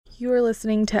You are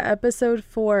listening to episode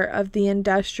 4 of the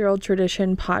Industrial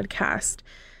Tradition podcast.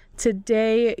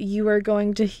 Today, you are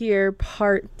going to hear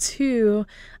part 2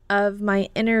 of my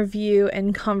interview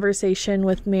and conversation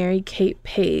with Mary Kate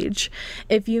Page.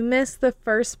 If you missed the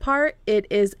first part, it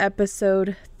is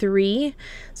episode 3,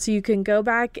 so you can go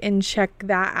back and check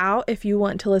that out if you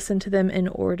want to listen to them in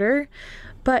order.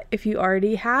 But if you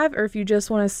already have, or if you just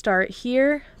want to start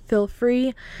here, feel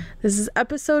free. This is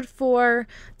episode 4.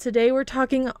 Today we're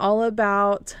talking all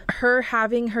about her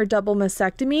having her double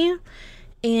mastectomy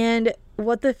and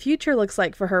what the future looks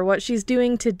like for her, what she's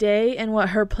doing today, and what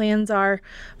her plans are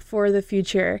for the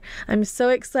future. I'm so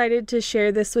excited to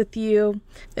share this with you.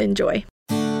 Enjoy.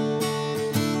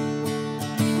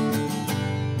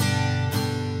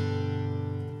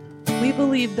 We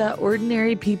believe that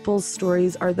ordinary people's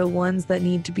stories are the ones that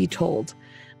need to be told.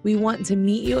 We want to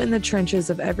meet you in the trenches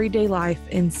of everyday life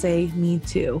and say, me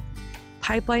too.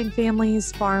 Pipeline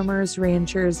families, farmers,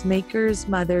 ranchers, makers,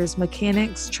 mothers,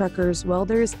 mechanics, truckers,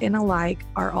 welders, and alike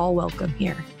are all welcome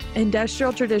here.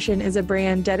 Industrial Tradition is a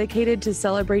brand dedicated to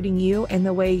celebrating you and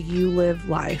the way you live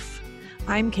life.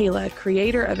 I'm Kayla,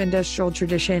 creator of Industrial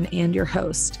Tradition and your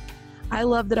host. I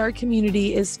love that our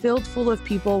community is filled full of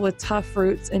people with tough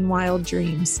roots and wild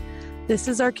dreams. This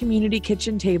is our community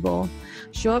kitchen table.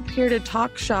 Show up here to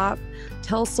talk shop,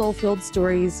 tell soul-filled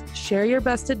stories, share your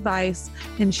best advice,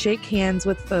 and shake hands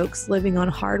with folks living on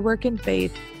hard work and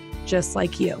faith, just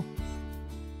like you.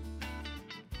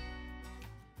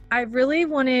 I really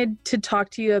wanted to talk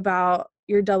to you about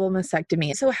your double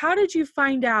mastectomy. So how did you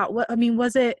find out?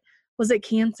 Was it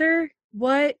cancer?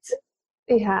 What?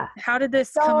 Yeah. How did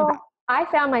this come about? I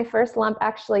found my first lump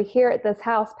actually here at this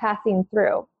house passing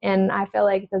through. And I feel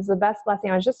like this is the best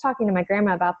blessing. I was just talking to my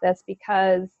grandma about this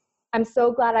because I'm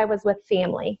so glad I was with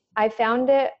family. I found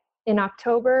it in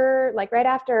October, like right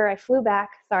after I flew back.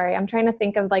 Sorry, I'm trying to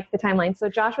think of like the timeline. So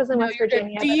Josh was in West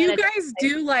Virginia. Do you guys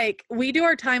do like, we do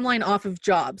our timeline off of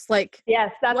jobs? Like,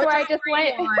 yes, that's where I just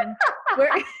went.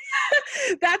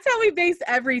 That's how we base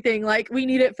everything. Like we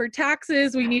need it for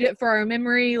taxes. We need it for our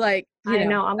memory. Like, I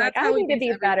know. I'm like, I need to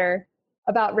be better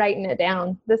about writing it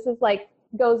down. This is like,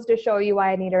 goes to show you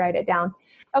why I need to write it down.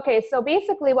 Okay. So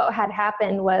basically what had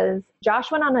happened was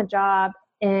Josh went on a job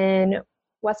in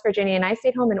West Virginia and I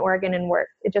stayed home in Oregon and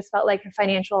worked. It just felt like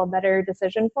a better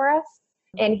decision for us.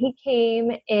 And he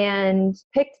came and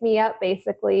picked me up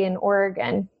basically in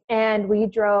Oregon. And we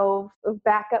drove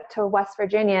back up to West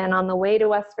Virginia. And on the way to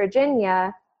West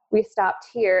Virginia, we stopped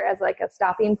here as like a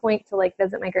stopping point to like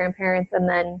visit my grandparents and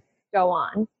then go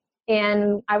on.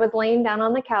 And I was laying down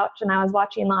on the couch and I was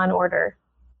watching Law and Order.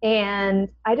 And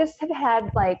I just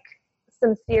had like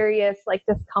some serious like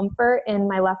discomfort in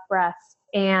my left breast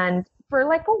and for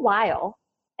like a while.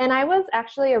 And I was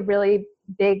actually a really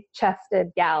big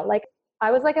chested gal. Like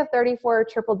I was like a 34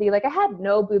 triple D. Like I had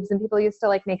no boobs and people used to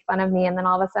like make fun of me. And then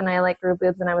all of a sudden I like grew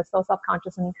boobs and I was so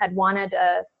self-conscious and had wanted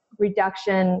a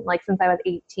reduction like since I was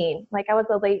 18. Like I was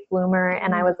a late bloomer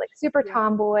and I was like super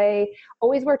tomboy,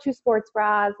 always wore 2 sports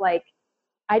bras. Like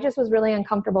I just was really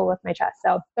uncomfortable with my chest.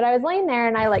 So, but I was laying there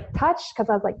and I like touched because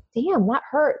I was like, damn, that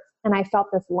hurts. And I felt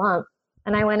this lump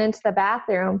and I went into the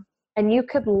bathroom and you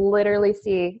could literally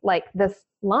see like this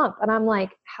lump. And I'm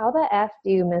like, how the F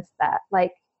do you miss that?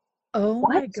 Like, oh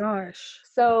what? My gosh.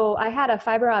 So I had a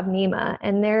fibroadenema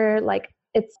and they're like,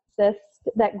 it's cyst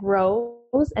that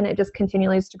grows and it just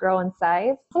continues to grow in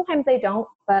size. Sometimes they don't,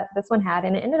 but this one had,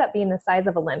 and it ended up being the size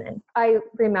of a lemon. I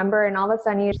remember, and all of a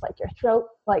sudden you just like your throat,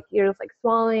 like you're just like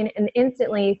swallowing and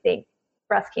instantly you think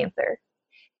breast cancer.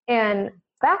 And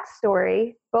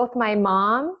backstory, both my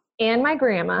mom and my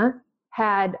grandma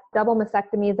had double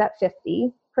mastectomies at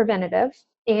 50, preventive,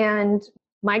 and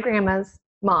my grandma's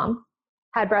mom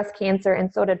had breast cancer and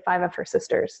so did 5 of her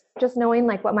sisters. Just knowing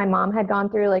like what my mom had gone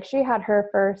through, like she had her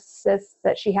first cyst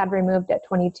that she had removed at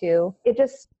 22. It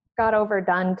just got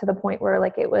overdone to the point where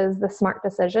like it was the smart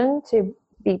decision to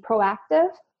be proactive.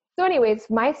 So anyways,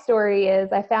 my story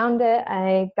is I found it,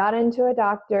 I got into a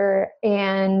doctor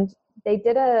and they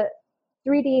did a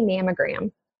 3D mammogram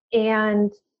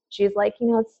and she's like,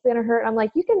 it's going to hurt. I'm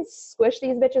like, you can squish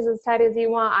these bitches as tight as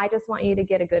you want. I just want you to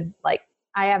get a good, like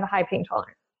I have a high pain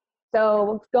tolerance.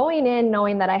 So going in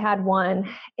knowing that I had one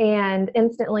and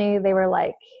instantly they were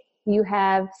like, you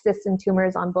have cysts and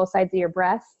tumors on both sides of your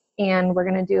breast and we're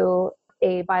going to do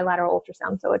a bilateral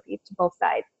ultrasound. So it'd be to both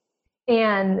sides.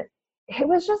 And it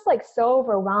was just like so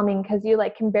overwhelming because you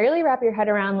like can barely wrap your head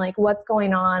around like what's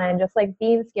going on and just like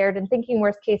being scared and thinking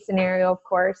worst case scenario, of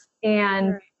course.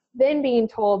 And then being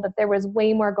told that there was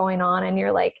way more going on and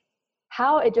you're like,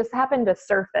 how it just happened to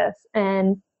surface.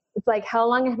 And it's like, how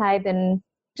long had I been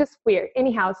just weird?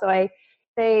 Anyhow, so I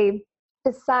they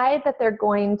decide that they're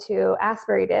going to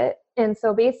aspirate it. And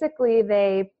so basically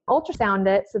they ultrasound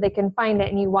it so they can find it,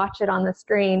 and you watch it on the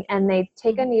screen, and they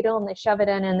take a needle and they shove it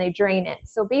in and they drain it.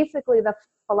 So basically the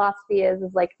philosophy is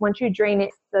like once you drain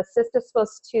it, the cyst is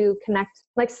supposed to connect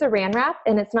like saran wrap,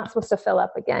 and it's not supposed to fill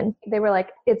up again. They were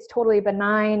like, it's totally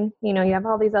benign. You know, you have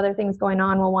all these other things going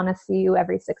on. We'll want to see you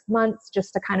every 6 months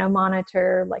just to kind of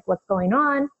monitor like what's going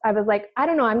on. I was like, I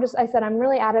don't know. I said, I'm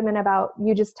really adamant about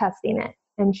you just testing it.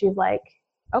 And she's like,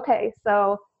 okay.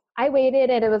 So I waited,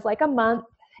 and it was like a month,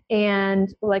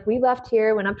 and like we left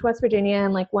here, went up to West Virginia,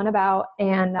 and like went about,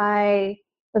 and I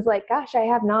was like, gosh, I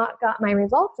have not got my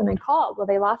results. And I called. Well,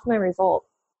 they lost my results.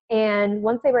 And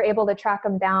once they were able to track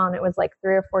them down, it was like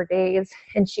 3 or 4 days.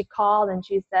 And she called and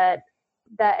she said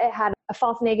that it had a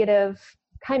false negative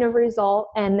kind of result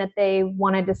and that they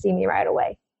wanted to see me right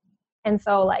away. And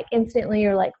so like instantly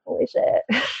you're like, holy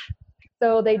shit.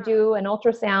 So they do an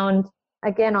ultrasound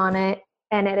again on it,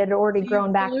 and it had already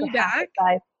grown back to half the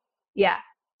size. Yeah.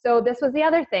 So this was the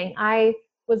other thing. I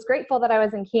was grateful that I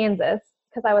was in Kansas,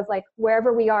 because I was like,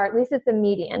 wherever we are, at least it's a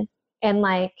median. And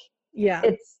like,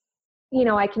 it's, you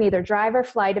know, I can either drive or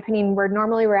fly depending where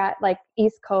normally we're at, like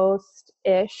East Coast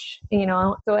ish, you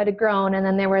know, so it had grown. And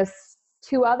then there was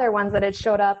 2 other ones that had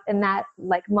showed up in that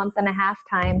like month and a half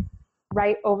time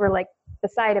right over like the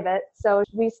side of it. So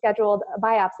we scheduled a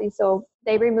biopsy. So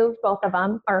they removed both of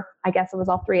them, or I guess it was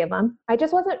all 3 of them. I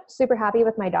just wasn't super happy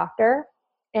with my doctor.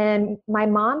 And my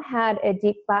mom had a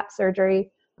deep flap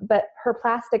surgery, but her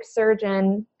plastic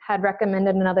surgeon had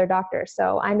recommended another doctor.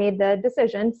 So I made the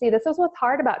decision. See, this is what's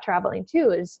hard about traveling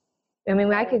too, is, I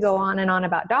mean, I could go on and on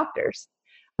about doctors.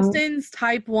 Austin's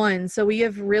type 1. So we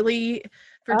have really,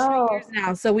 for 2 years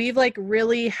now, so we've like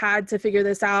really had to figure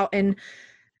this out. And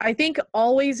I think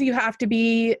always you have to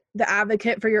be the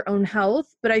advocate for your own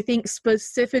health, but I think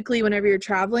specifically whenever you're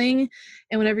traveling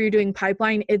and whenever you're doing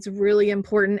pipeline, it's really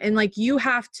important. And like you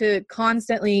have to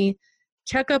constantly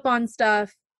check up on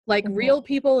stuff, like reel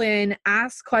people in,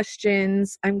 ask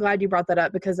questions. I'm glad you brought that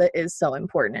up because it is so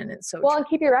important, and it's so well, true. And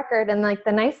keep your record. And like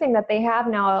the nice thing that they have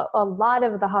now, a lot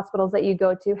of the hospitals that you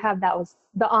go to have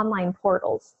the online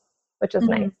portals, which is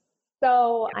nice.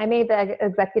 So I made the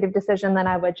executive decision that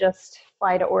I would just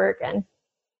fly to Oregon.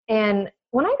 And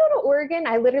when I go to Oregon,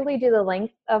 I literally do the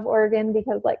length of Oregon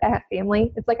because like I have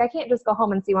family. It's like I can't just go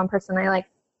home and see one person. I like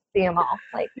see them all.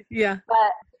 Like,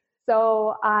 But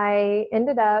so I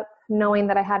ended up knowing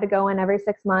that I had to go in every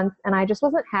 6 months, and I just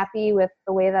wasn't happy with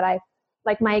the way that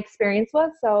my experience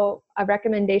was. So a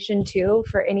recommendation too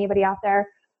for anybody out there,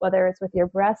 whether it's with your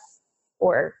breasts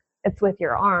or it's with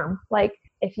your arm, like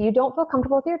if you don't feel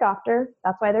comfortable with your doctor,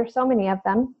 that's why there's so many of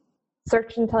them,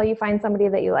 search until you find somebody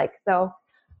that you like. So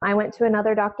I went to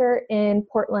another doctor in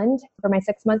Portland for my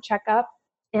 6-month checkup,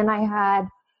 and I had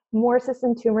more cysts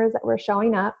and tumors that were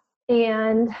showing up.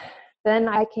 And then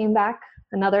I came back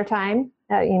another time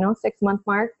at, 6-month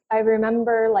mark. I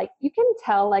remember like, you can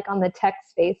tell like on the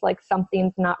tech's face, like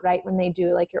something's not right when they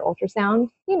do like your ultrasound,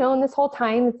 and this whole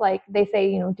time it's like, they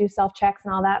say, do self-checks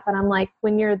and all that. But I'm like,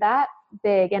 when you're that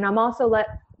big, and I'm also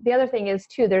the other thing is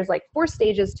too, there's like 4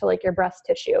 stages to like your breast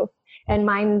tissue, and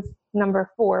mine's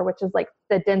number 4, which is like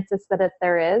the densest that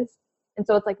there is. And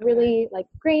so it's like really like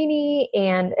grainy,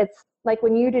 and it's like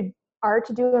when you are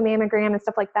to do a mammogram and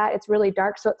stuff like that, it's really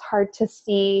dark. So it's hard to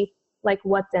see like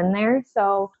what's in there.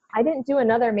 So I didn't do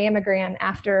another mammogram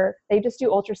after. They just do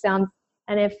ultrasounds.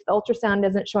 And if the ultrasound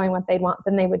isn't showing what they'd want,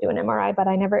 then they would do an MRI, but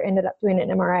I never ended up doing an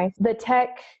MRI. The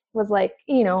tech was like,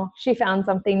 she found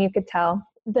something, you could tell.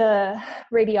 The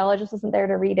radiologist wasn't there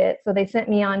to read it. So they sent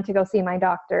me on to go see my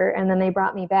doctor, and then they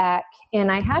brought me back.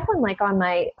 And I had one like on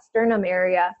my sternum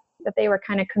area that they were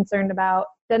kind of concerned about.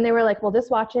 Then they were like, well,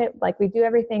 just watch it. Like we do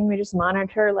everything. We just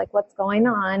monitor like what's going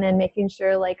on and making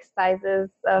sure like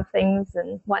sizes of things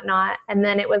and whatnot. And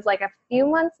then it was like a few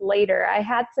months later, I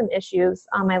had some issues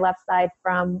on my left side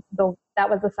that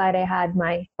was the side I had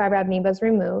my fibroadenomas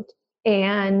removed.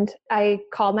 And I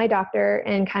called my doctor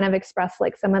and kind of expressed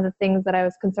like some of the things that I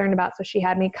was concerned about. So she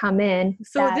had me come in.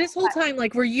 So this whole time,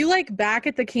 like, were you like back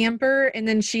at the camper and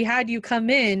then she had you come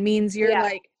in, means you're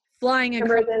like flying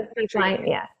across the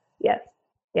country?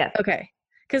 Yes. Okay.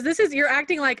 Because you're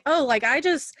acting like, oh, like I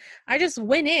just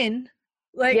went in.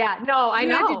 Like, I know. You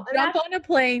had to jump on a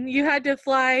plane. You had to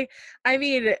fly. I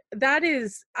mean,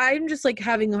 I'm just like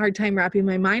having a hard time wrapping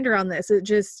my mind around this.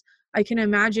 I can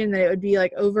imagine that it would be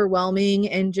like overwhelming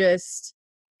and just,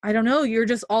 I don't know, you're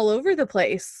just all over the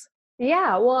place.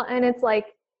 Yeah. Well, and it's like,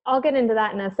 I'll get into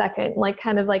that in a second, like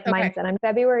kind of like mindset. On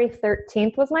February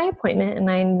 13th was my appointment,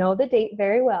 and I know the date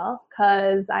very well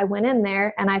because I went in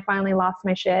there and I finally lost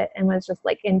my shit and was just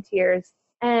like in tears.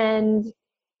 And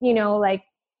like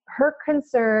her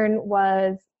concern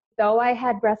was, though I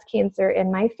had breast cancer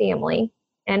in my family,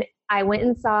 and I went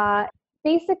and saw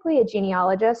basically a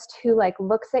genealogist who like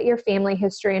looks at your family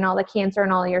history and all the cancer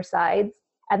and all your sides.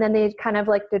 And then they kind of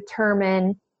like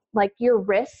determine like your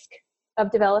risk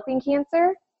of developing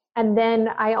cancer. And then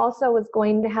I also was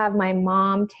going to have my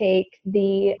mom take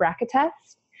the BRCA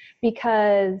test,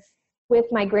 because with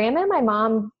my grandma and my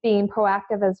mom being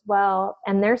proactive as well,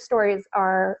 and their stories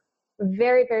are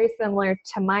very, very similar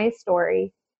to my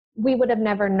story, we would have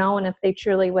never known if they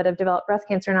truly would have developed breast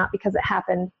cancer or not, because it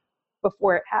happened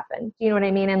before it happened. Do you know what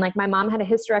I mean? And like my mom had a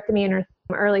hysterectomy in her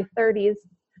early 30s,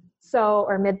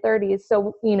 or mid 30s.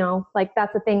 So, like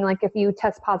that's the thing, like if you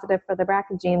test positive for the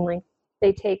BRCA gene, like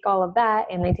they take all of that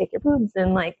and they take your boobs,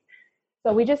 and like,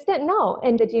 so we just didn't know.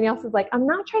 And the genealogist is like, I'm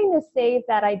not trying to say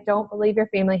that I don't believe your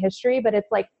family history, but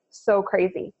it's like so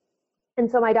crazy. And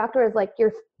so my doctor was like,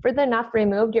 you're further enough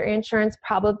removed, your insurance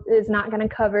probably is not going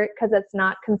to cover it because it's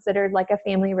not considered like a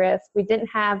family risk. We didn't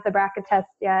have the BRCA test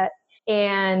yet.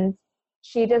 And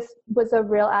she just was a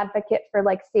real advocate for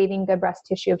like saving good breast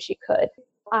tissue if she could.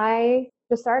 I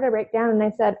just started to break down and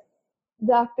I said,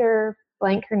 Dr.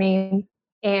 blank her name.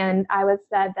 And I was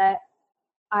said that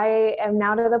I am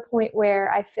now to the point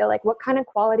where I feel like, what kind of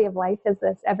quality of life is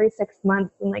this every 6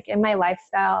 months? And like in my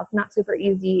lifestyle, it's not super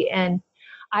easy. And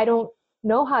I don't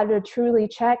know how to truly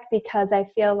check, because I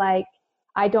feel like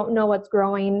I don't know what's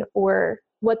growing or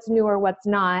what's new or what's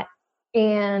not.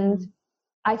 And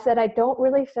I said, I don't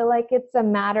really feel like it's a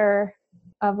matter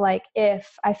of like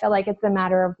if, I feel like it's a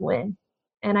matter of when.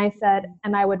 And I said,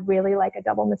 and I would really like a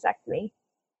double mastectomy.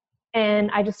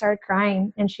 And I just started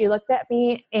crying. And she looked at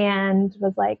me and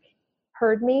was like,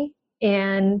 heard me.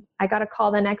 And I got a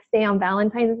call the next day on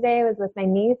Valentine's Day. I was with my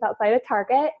niece outside of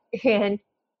Target. And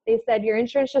they said, your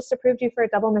insurance just approved you for a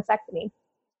double mastectomy.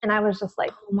 And I was just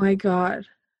like, Oh my God.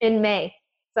 In May.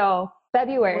 So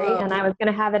February. Whoa. And I was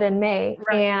going to have it in May.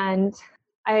 Right. And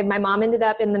my mom ended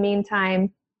up, in the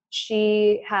meantime,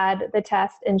 she had the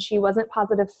test and she wasn't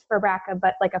positive for BRCA.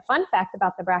 But like a fun fact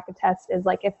about the BRCA test is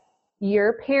like, if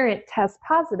your parent tests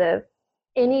positive,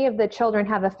 any of the children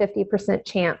have a 50%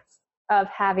 chance of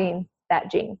having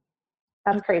that gene.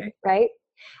 That's crazy, right?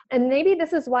 And maybe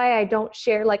this is why I don't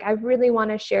share, like I really want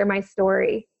to share my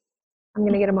story. I'm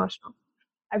going to get emotional.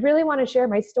 I really want to share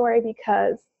my story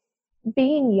because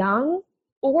being young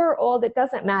or old, it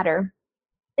doesn't matter.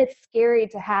 It's scary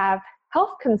to have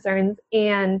health concerns.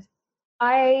 And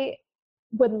I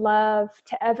would love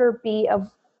to ever be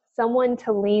someone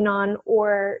to lean on,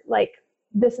 or like,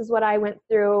 this is what I went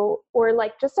through, or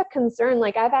like just a concern.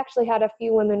 Like I've actually had a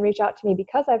few women reach out to me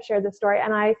because I've shared this story,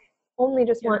 and I only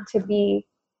just want to be,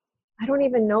 I don't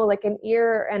even know, like an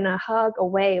ear and a hug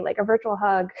away, like a virtual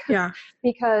hug. Yeah.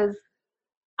 Because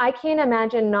I can't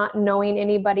imagine not knowing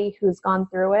anybody who's gone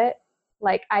through it.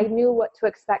 Like I knew what to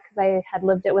expect because I had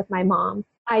lived it with my mom.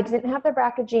 I didn't have the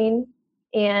BRCA gene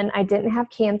and I didn't have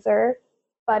cancer,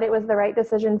 but it was the right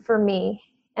decision for me.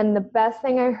 And the best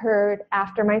thing I heard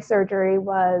after my surgery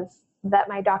was that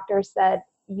my doctor said,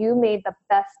 you made the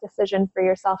best decision for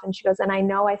yourself. And she goes, and I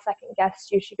know I second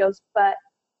guessed you. She goes, but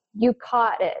you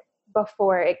caught it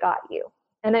before it got you.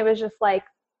 And it was just like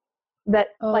that,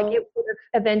 like it would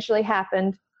have eventually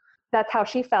happened. That's how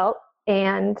she felt.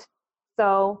 And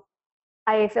so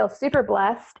I feel super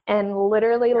blessed. And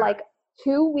literally like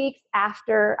 2 weeks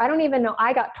after, I don't even know,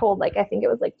 I got told, like, I think it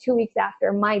was like 2 weeks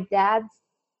after, my dad's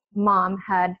mom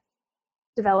had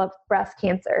developed breast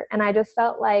cancer. And I just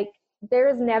felt like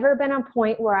there's never been a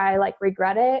point where I like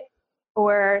regret it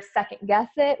or second guess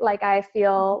it. Like I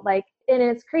feel like, and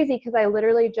it's crazy because I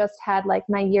literally just had like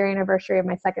my year anniversary of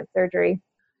my second surgery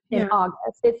in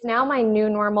August. It's now my new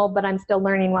normal, but I'm still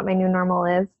learning what my new normal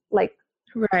is, like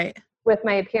with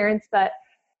my appearance, but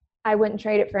I wouldn't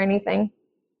trade it for anything.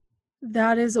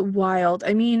 That is wild.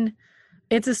 I mean,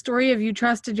 it's a story of you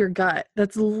trusted your gut.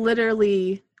 That's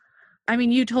literally, I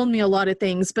mean, you told me a lot of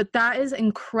things, but that is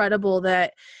incredible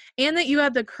that you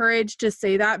had the courage to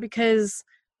say that, because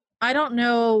I don't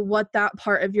know what that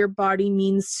part of your body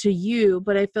means to you,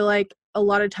 but I feel like a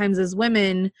lot of times as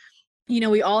women,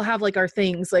 we all have like our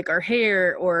things, like our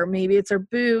hair, or maybe it's our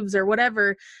boobs or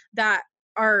whatever, that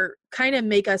are kind of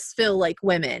make us feel like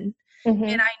women. Mm-hmm.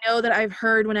 And I know that I've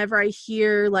heard, whenever I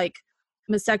hear like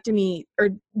mastectomy or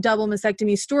double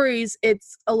mastectomy stories,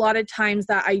 it's a lot of times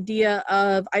that idea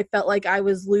of, I felt like I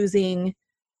was losing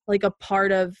like a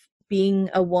part of being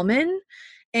a woman.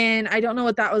 And I don't know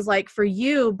what that was like for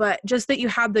you, but just that you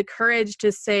had the courage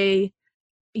to say,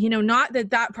 not that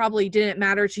that probably didn't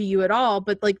matter to you at all,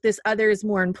 but like this other is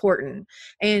more important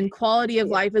and quality of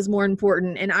life is more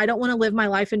important. And I don't want to live my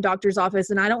life in doctor's office,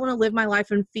 and I don't want to live my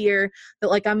life in fear that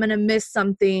like I'm going to miss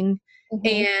something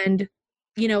and,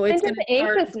 it's and going just to the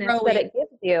start anxiousness that growing. it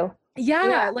gives you.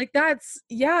 Yeah. Like that's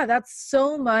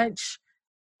so much.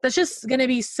 That's just going to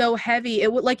be so heavy.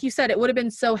 It would, like you said, it would have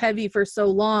been so heavy for so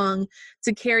long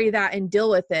to carry that and deal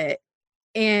with it.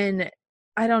 And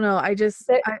I don't know. I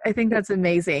think that's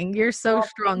amazing. You're so Well,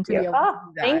 strong thank to be you. able to Oh,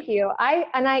 do that. thank you.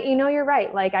 You're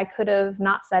right. Like I could have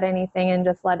not said anything and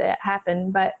just let it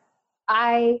happen. But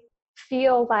I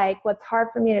feel like what's hard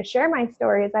for me to share my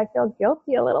story is I feel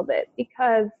guilty a little bit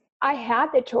because I had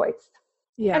the choice.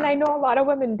 Yeah. And I know a lot of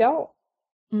women don't.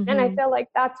 And I feel like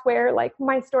that's where like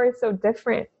my story is so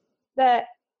different that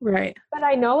Right. but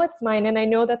I know it's mine and I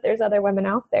know that there's other women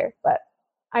out there, but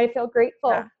I feel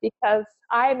grateful because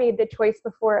I made the choice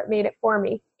before it made it for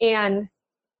me. And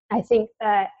I think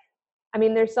that,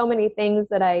 there's so many things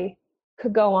that I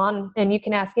could go on and you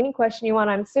can ask any question you want.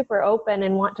 I'm super open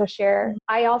and want to share.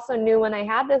 I also knew when I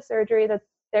had this surgery that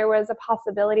there was a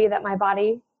possibility that my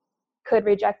body could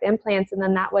reject implants and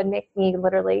then that would make me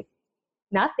literally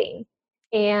nothing.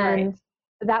 And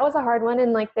that was a hard one.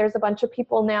 And like, there's a bunch of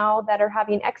people now that are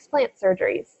having explant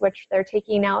surgeries, which they're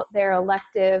taking out their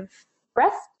elective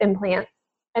breast implants.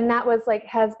 And that was like,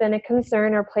 has been a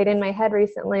concern or played in my head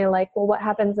recently. Like, well, what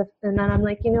happens if, and then I'm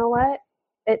like, you know what?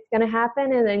 It's going to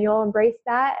happen. And then you'll embrace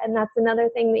that. And that's another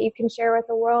thing that you can share with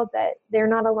the world that they're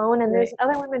not alone. And there's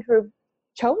other women who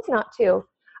chose not to.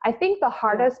 I think the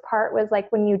hardest part was like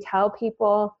when you tell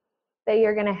people that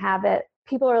you're going to have it,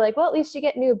 people are like, well, at least you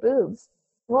get new boobs.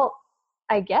 Well,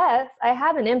 I guess I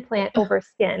have an implant over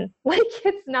skin. Like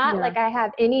it's not like I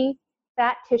have any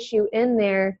fat tissue in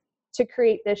there to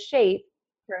create this shape.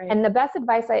 And the best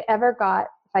advice I ever got,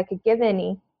 if I could give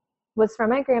any, was from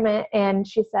my grandma. And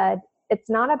she said, it's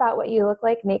not about what you look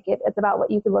like naked. It's about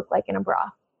what you could look like in a bra.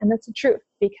 And that's the truth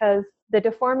because the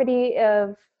deformity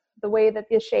of the way that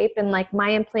the shape and like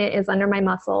my implant is under my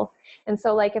muscle. And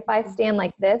so like if I stand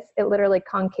like this, it literally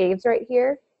concaves right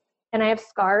here. And I have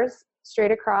scars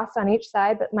straight across on each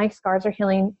side, but my scars are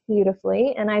healing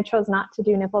beautifully. And I chose not to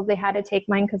do nipples. They had to take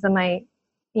mine because of my,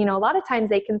 a lot of times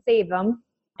they can save them.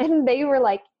 And they were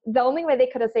like, the only way they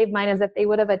could have saved mine is if they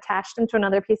would have attached them to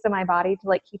another piece of my body to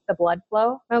like keep the blood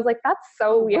flow. And I was like, that's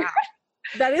so weird. Wow.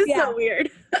 That is so weird.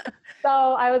 So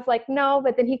I was like, no,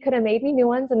 but then he could have made me new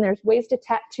ones and there's ways to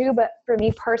tattoo. But for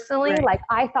me personally, like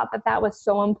I thought that that was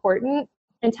so important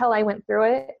until I went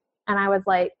through it. And I was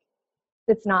like,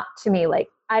 it's not to me. Like,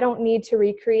 I don't need to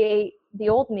recreate the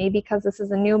old me because this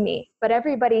is a new me. But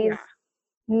everybody's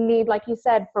need, like you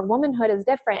said, for womanhood is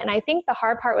different. And I think the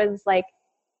hard part was like,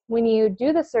 when you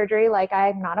do the surgery, like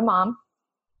I'm not a mom.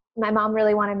 My mom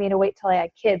really wanted me to wait till I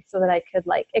had kids so that I could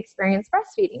like experience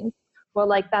breastfeeding. Well,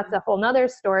 like that's a whole nother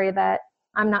story that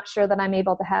I'm not sure that I'm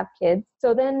able to have kids.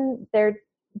 So then there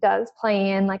does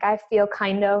play in, like I feel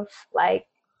kind of like,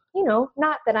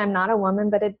 not that I'm not a woman,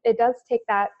 but it does take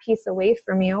that piece away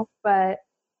from you. But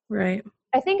I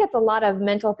think it's a lot of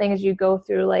mental things you go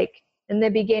through. Like in the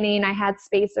beginning, I had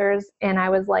spacers and I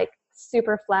was like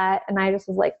super flat. And I just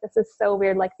was like, this is so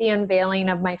weird. Like the unveiling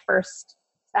of my first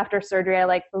after surgery, I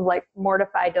like was like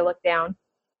mortified to look down.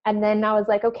 And then I was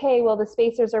like, okay, well, the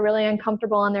spacers are really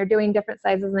uncomfortable and they're doing different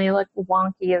sizes and they look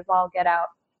wonky as all get out.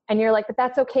 And you're like, but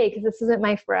that's okay because this isn't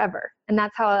my forever. And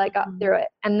that's how I got through it.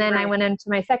 And then I went into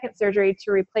my second surgery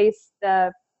to replace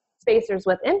the spacers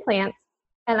with implants.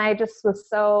 And I just was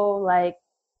so like,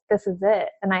 this is it.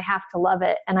 And I have to love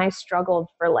it. And I struggled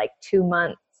for like 2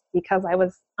 months because I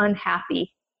was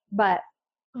unhappy, but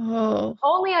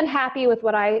only unhappy with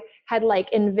what I had like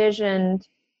envisioned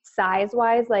size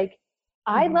wise. Like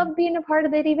I loved being a part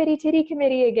of the itty bitty titty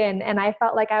committee again. And I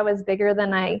felt like I was bigger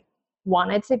than I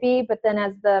wanted to be. But then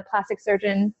as the plastic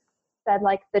surgeon said,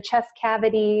 like the chest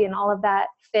cavity and all of that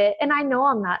fit. And I know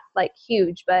I'm not like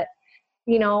huge, but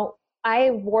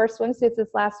I wore swimsuits this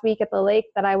last week at the lake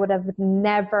that I would have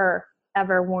never,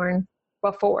 ever worn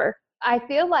before. I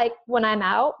feel like when I'm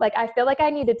out, like I feel like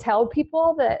I need to tell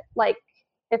people that like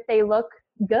if they look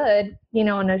good,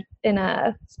 in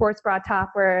a sports bra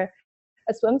top or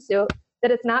a swimsuit,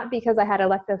 that it's not because I had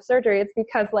elective surgery. It's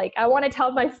because like I want to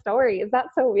tell my story. Is that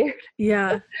so weird?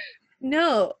 Yeah.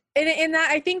 No. And that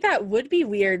I think that would be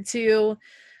weird too.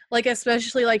 Like,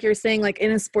 especially like you're saying, like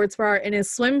in a sports bra, in a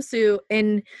swimsuit,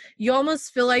 and you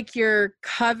almost feel like you're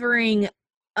covering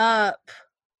up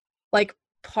like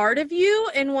part of you.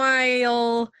 And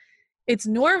while it's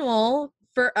normal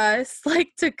for us, like,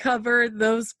 to cover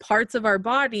those parts of our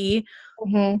body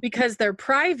because they're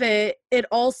private, it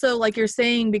also, like you're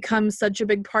saying, becomes such a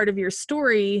big part of your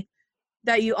story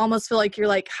that you almost feel like you're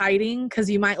like hiding because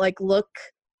you might like look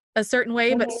a certain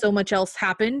way, but so much else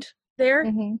happened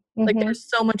there. Like there's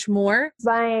so much more.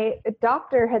 My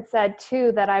doctor had said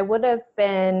too that I would have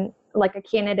been like a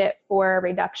candidate for a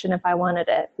reduction if I wanted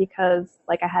it, because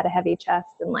like I had a heavy chest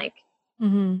and like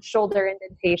shoulder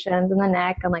indentations in the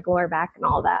neck and like lower back and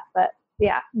all that. But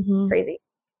yeah, crazy.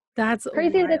 That's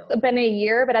crazy that it's been a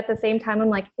year, but at the same time, I'm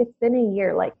like, it's been a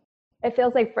year. Like it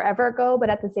feels like forever ago, but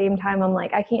at the same time, I'm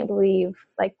like, I can't believe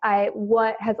like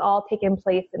what has all taken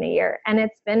place in a year. And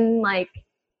it's been like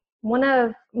one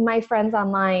of my friends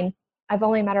online, I've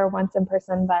only met her once in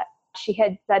person, but she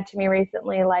had said to me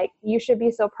recently, like, you should be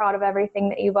so proud of everything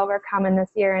that you've overcome in this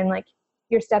year. And like,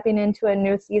 you're stepping into a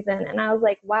new season. And I was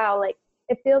like, wow, like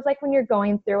it feels like when you're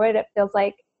going through it, it feels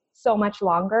like so much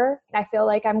longer. I feel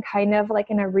like I'm kind of like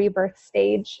in a rebirth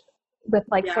stage with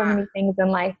like so many things in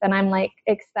life. And I'm like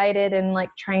excited and like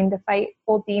trying to fight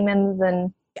old demons.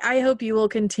 And I hope you will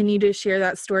continue to share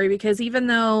that story, because even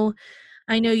though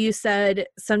I know you said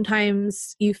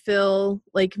sometimes you feel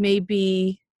like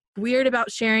maybe weird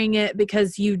about sharing it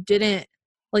because you didn't,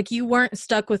 like you weren't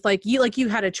stuck with like you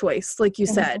had a choice, like you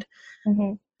said.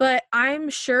 But I'm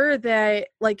sure that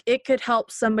like it could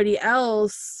help somebody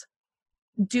else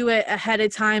do it ahead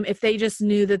of time if they just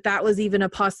knew that that was even a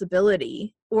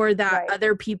possibility, or that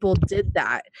other people did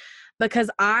that. Because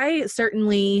I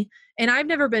certainly, and I've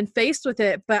never been faced with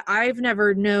it, but I've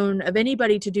never known of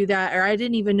anybody to do that, or I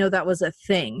didn't even know that was a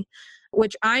thing,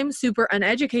 which I'm super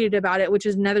uneducated about it, which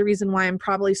is another reason why I'm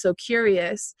probably so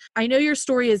curious. I know your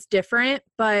story is different,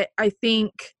 but I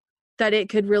think that it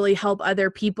could really help other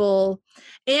people.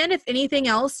 And if anything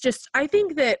else, just, I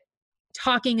think that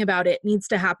talking about it needs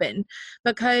to happen,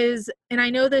 because, and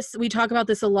I know this, we talk about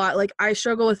this a lot, like I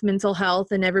struggle with mental health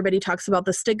and everybody talks about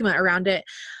the stigma around it.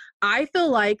 I feel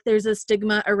like there's a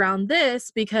stigma around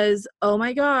this because, oh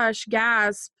my gosh,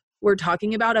 gasp, we're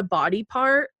talking about a body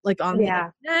part like on the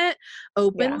internet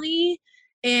openly.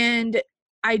 And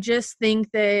I just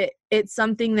think that it's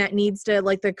something that needs to,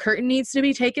 like, the curtain needs to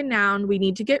be taken down. We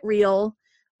need to get real.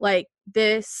 Like,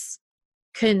 this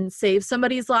can save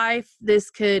somebody's life. This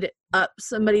could up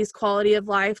somebody's quality of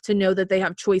life, to know that they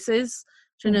have choices,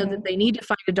 to know that they need to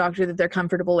find a doctor that they're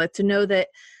comfortable with, to know that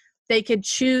they could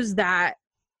choose that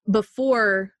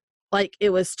before like it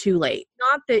was too late.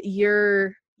 Not that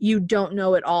you don't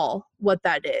know at all what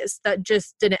that is. That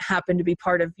just didn't happen to be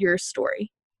part of your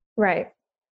story. Right.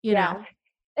 You know?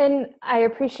 And I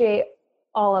appreciate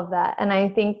all of that. And I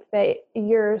think that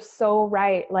you're so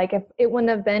right. Like if it wouldn't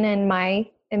have been in my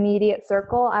immediate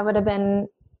circle, I would have been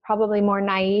probably more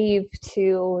naive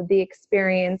to the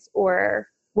experience or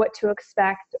what to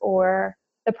expect or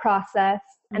the process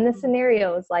and the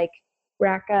scenarios like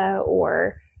BRCA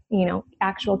or, you know,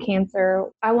 actual cancer.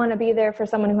 I want to be there for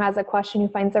someone who has a question, who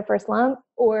finds their first lump,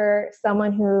 or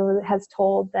someone who has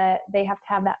told that they have to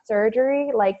have that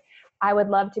surgery. Like, I would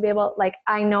love to be able, like,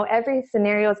 I know every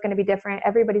scenario is going to be different.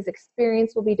 Everybody's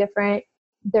experience will be different,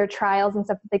 their trials and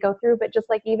stuff that they go through. But just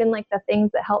like, even like the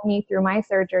things that helped me through my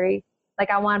surgery, like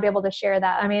I want to be able to share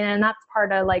that. I mean, and that's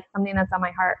part of like something that's on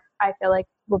my heart, I feel like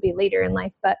will be later in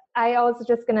life. But I was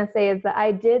just going to say is that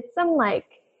I did some like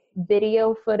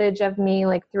video footage of me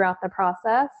like throughout the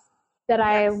process that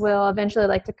I will eventually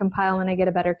like to compile when I get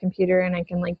a better computer and I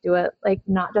can like do it like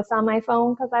not just on my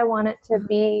phone, because I want it to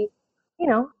be, you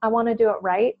know, I want to do it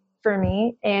right for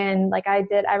me. And like I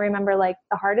remember like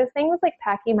the hardest thing was like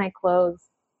packing my clothes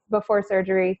before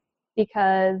surgery,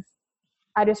 because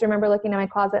I just remember looking at my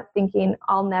closet thinking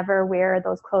I'll never wear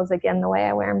those clothes again the way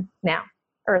I wear them now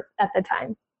or at the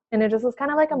time. And it just was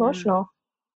kind of like emotional.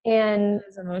 And it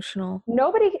is emotional.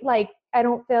 Nobody, like, I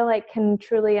don't feel like can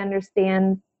truly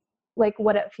understand like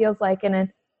what it feels like. And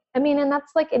I mean, and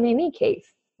that's like in any case,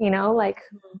 you know, like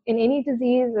in any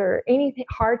disease or any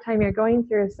hard time you're going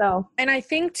through. So, and I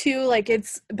think too, like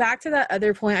it's back to that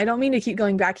other point. I don't mean to keep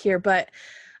going back here, but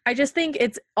I just think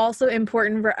it's also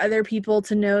important for other people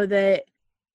to know that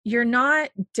you're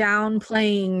not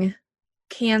downplaying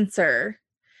cancer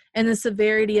and the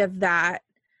severity of that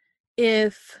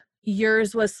if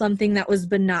yours was something that was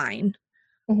benign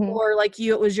or like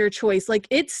it was your choice. Like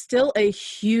it's still a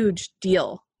huge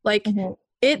deal. Like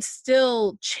it's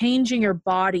still changing your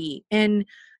body and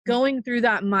going through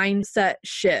that mindset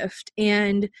shift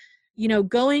and, you know,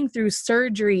 going through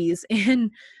surgeries and,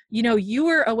 you know, you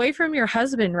were away from your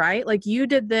husband, right? Like you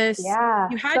did this,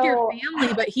 you had your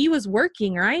family, but he was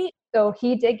working, right? So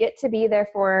he did get to be there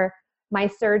for my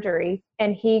surgery,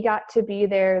 and he got to be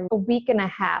there a week and a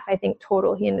half, I think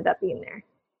total he ended up being there.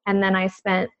 And then I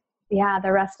spent,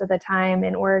 the rest of the time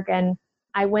in Oregon.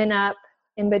 I went up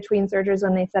in between surgeries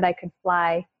when they said I could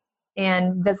fly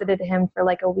and visited him for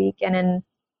like a week. And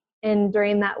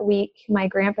during that week, my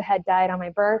grandpa had died on my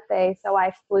birthday. So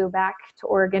I flew back to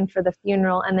Oregon for the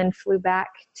funeral and then flew back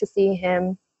to see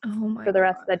him for the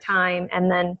rest of the time.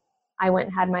 And then I went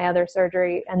and had my other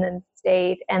surgery and then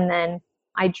stayed. And then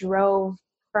I drove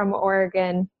from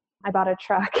Oregon. I bought a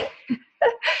truck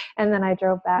and then I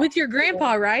drove back. With your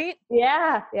grandpa, right?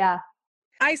 Yeah. Yeah.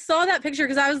 I saw that picture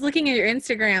because I was looking at your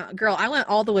Instagram. Girl, I went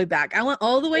all the way back. I went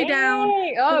all the way down.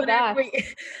 Oh, gosh.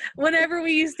 Whenever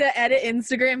we used to edit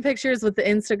Instagram pictures with the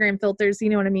Instagram filters, you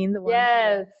know what I mean? The ones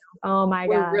Yes. Oh, my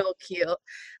God. were real cute.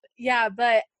 Yeah,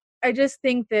 but I just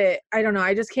think that, I don't know,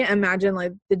 I just can't imagine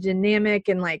like the dynamic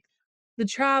and like the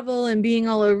travel and being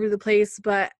all over the place.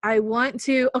 But I want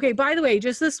to, okay, by the way,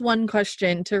 just this one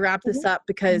question to wrap this up,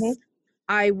 because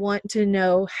I want to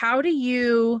know, how do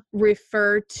you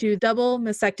refer to double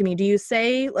mastectomy? Do you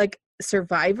say like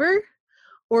survivor,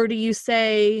 or do you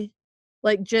say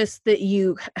like just that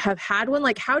you have had one?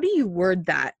 Like, how do you word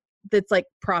that that's like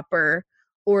proper,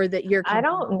 or that you're I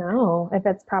don't know if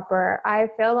it's proper. I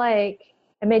feel like,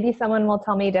 and maybe someone will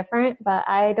tell me different, but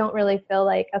I don't really feel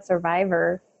like a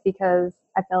survivor, because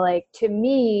I feel like, to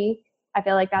me, I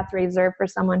feel like that's reserved for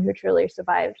someone who truly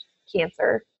survived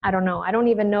cancer. I don't know. I don't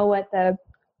even know what the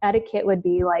etiquette would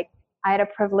be. Like, I had a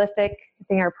prolific, I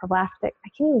think, or prophylactic, I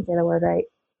can't even say the word right,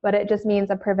 but it just means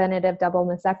a preventative double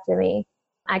mastectomy.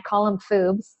 I call them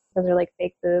foobs because they're like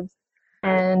fake boobs.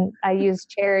 And I use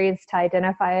cherries to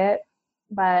identify it.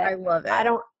 But I love it. I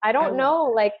don't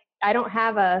know. Like, I don't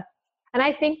have and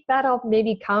I think that'll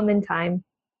maybe come in time.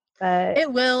 But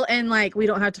it will, and like we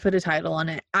don't have to put a title on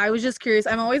it. I was just curious.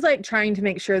 I'm always like trying to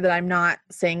make sure that I'm not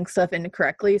saying stuff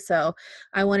incorrectly. So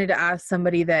I wanted to ask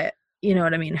somebody that, you know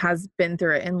what I mean, has been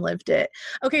through it and lived it.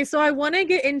 Okay, so I want to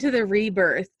get into the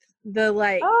rebirth. The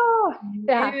like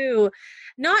new,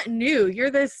 not new,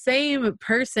 you're the same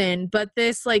person, but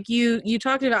this like you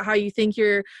talked about how you think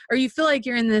you're, or you feel like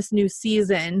you're in this new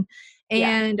season,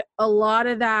 and a lot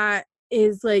of that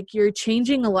is like you're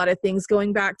changing a lot of things,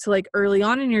 going back to like early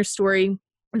on in your story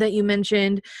that you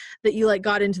mentioned that you like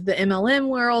got into the MLM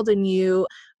world and you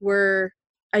were,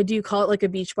 I do call it like a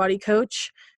Beachbody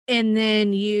coach, and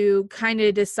then you kind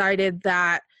of decided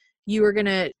that you were going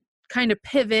to kind of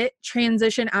pivot,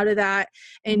 transition out of that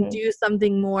and do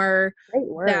something more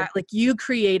that like you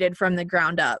created from the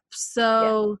ground up.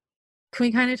 So can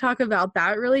we kind of talk about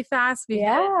that really fast?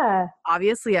 Because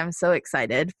obviously I'm so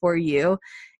excited for you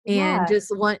and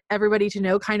just want everybody to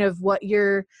know kind of what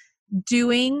you're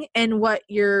doing and what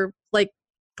your like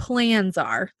plans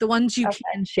are, the ones you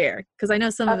can share. Cause I know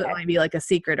some of it might be like a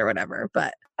secret or whatever,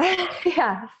 but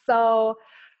So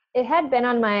it had been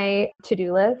on my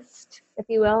to-do list, if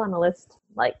you will, on a list,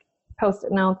 like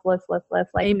post-it notes, list.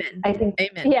 Like, amen. I think,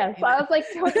 amen. yes. Amen. I was like,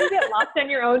 don't you get lost on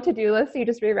your own to-do list? You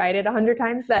just rewrite it 100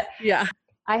 times. But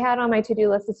I had on my to-do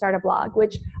list to start a blog,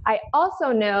 which I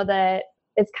also know that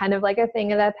it's kind of like a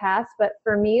thing of the past. But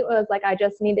for me, it was like, I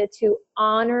just needed to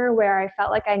honor where I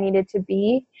felt like I needed to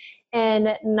be.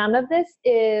 And none of this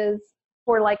is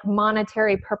for like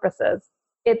monetary purposes.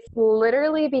 It's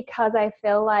literally because I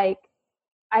feel like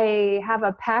I have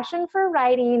a passion for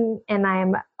writing, and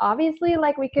I'm obviously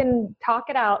like, we can talk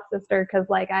it out, sister, because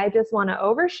like I just want to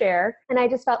overshare. And I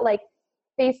just felt like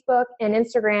Facebook and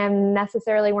Instagram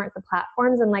necessarily weren't the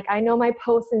platforms. And like, I know my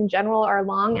posts in general are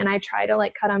long and I try to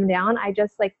like cut them down. I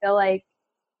just like feel like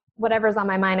whatever's on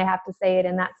my mind, I have to say it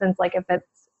in that sense. Like if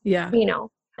it's, you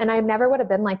know, and I never would have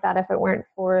been like that if it weren't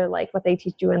for like what they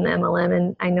teach you in the MLM.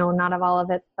 And I know not of all of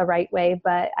it's the right way,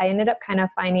 but I ended up kind of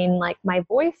finding like my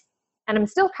voice. And I'm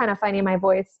still kind of finding my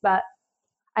voice, but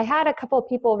I had a couple of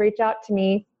people reach out to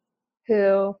me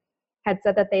who had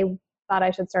said that they thought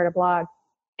I should start a blog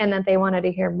and that they wanted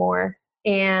to hear more.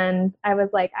 And I was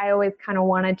like, I always kind of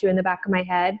wanted to in the back of my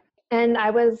head. And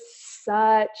I was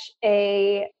such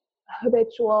a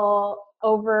habitual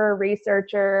over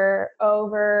researcher,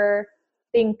 over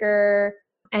thinker,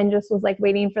 and just was like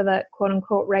waiting for the quote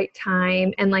unquote right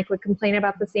time, and like would complain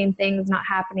about the same things not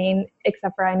happening,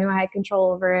 except for I knew I had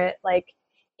control over it. Like,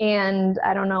 and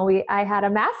I don't know, I had a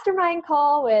mastermind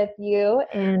call with you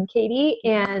and Katie,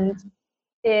 and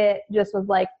it just was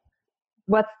like,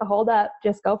 what's the holdup?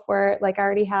 Just go for it. Like I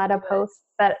already had a post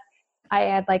that I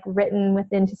had like written with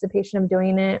anticipation of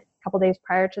doing it a couple days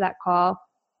prior to that call.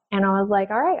 And I was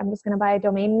like, all right, I'm just going to buy a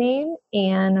domain name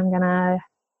and I'm going to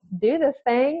do this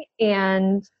thing.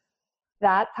 And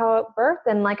that's how it birthed.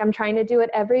 And like, I'm trying to do it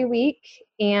every week.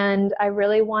 And I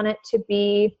really want it to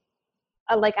be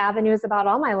like avenues about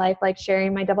all my life, like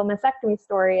sharing my double mastectomy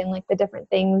story and like the different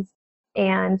things,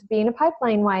 and being a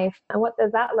pipeline wife and what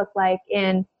does that look like.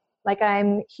 And like,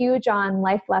 I'm huge on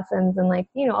life lessons and like,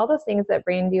 you know, all those things that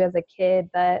brand you as a kid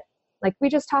that like we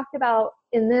just talked about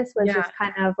in this was just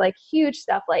kind of like huge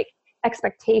stuff, like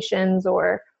expectations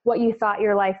or what you thought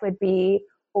your life would be,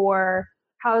 or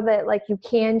how that like you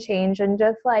can change. And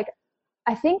just like,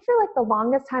 I think for like the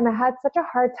longest time, I had such a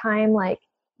hard time, like,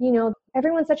 you know,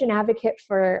 everyone's such an advocate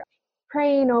for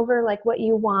praying over like what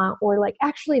you want or like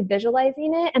actually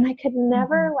visualizing it. And I could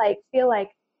never like feel like,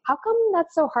 how come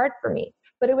that's so hard for me?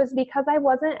 But it was because I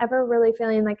wasn't ever really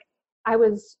feeling like I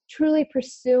was truly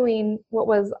pursuing what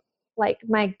was like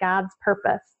my God's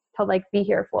purpose to like be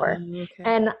here for.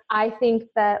 And I think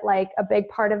that like a big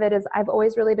part of it is I've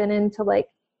always really been into like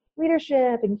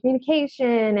leadership and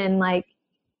communication and like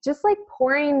just like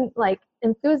pouring like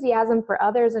enthusiasm for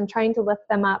others and trying to lift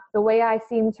them up. The way I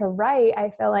seem to write,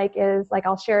 I feel like is like,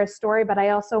 I'll share a story, but I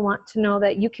also want to know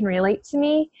that you can relate to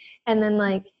me. And then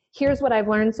like, here's what I've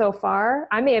learned so far.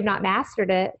 I may have not mastered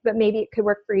it, but maybe it could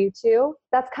work for you too.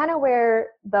 That's kind of where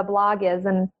the blog is.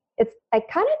 And I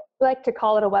kind of like to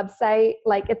call it a website.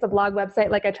 Like it's a blog website.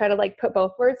 Like I try to like put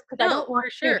both words because I don't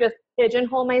want to just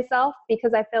pigeonhole myself,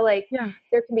 because I feel like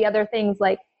there can be other things.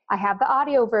 Like I have the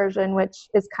audio version, which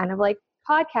is kind of like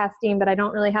podcasting, but I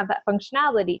don't really have that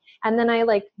functionality. And then I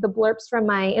like the blurbs from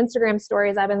my Instagram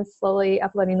stories. I've been slowly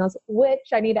uploading those, which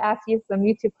I need to ask you some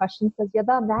YouTube questions because you're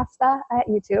the master at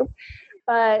YouTube.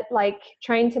 But like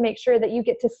trying to make sure that you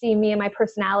get to see me and my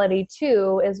personality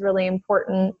too is really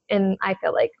important. And I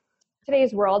feel like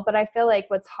today's world, but I feel like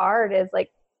what's hard is like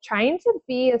trying to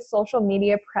be a social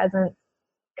media presence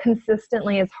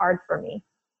consistently is hard for me,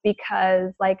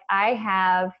 because like I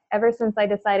have, ever since I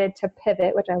decided to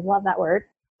pivot, which I love that word,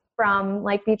 from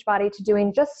like Beachbody to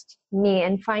doing just me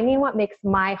and finding what makes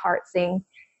my heart sing,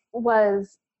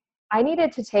 was I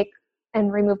needed to take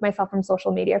and remove myself from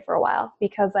social media for a while,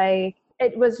 because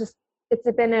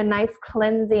it's been a nice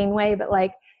cleansing way, but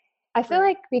like I feel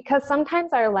like because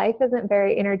sometimes our life isn't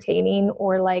very entertaining,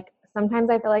 or like sometimes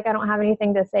I feel like I don't have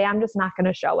anything to say, I'm just not going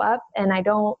to show up. And I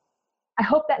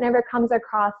hope that never comes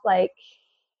across like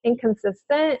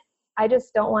inconsistent. I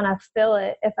just don't want to fill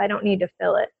it if I don't need to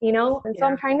fill it, you know? And so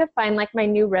I'm trying to find like my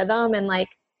new rhythm. And like,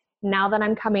 now that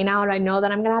I'm coming out, I know that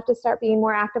I'm going to have to start being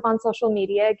more active on social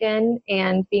media again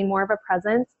and being more of a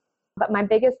presence. But my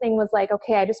biggest thing was like,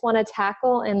 okay, I just want to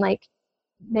tackle and like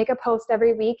make a post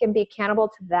every week and be accountable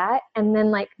to that. And then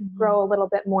like grow a little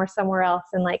bit more somewhere else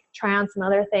and like try on some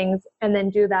other things and then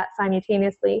do that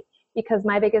simultaneously. Because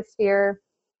my biggest fear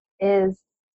is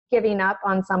giving up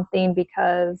on something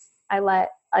because I let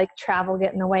like travel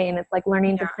get in the way. And it's like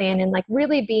learning to plan and like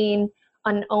really being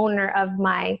an owner of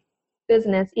my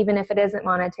business, even if it isn't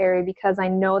monetary, because I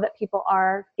know that people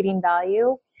are getting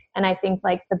value. And I think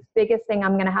like the biggest thing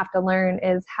I'm going to have to learn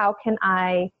is how can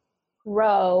I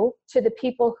grow to the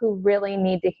people who really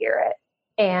need to hear it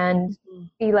and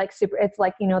be like super, it's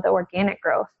like, you know, the organic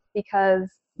growth, because,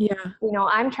 you know,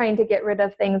 I'm trying to get rid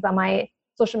of things on my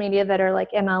social media that are like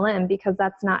MLM, because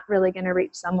that's not really going to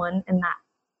reach someone in that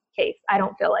case. I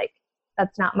don't feel like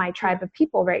that's not my tribe of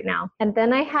people right now. And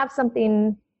then I have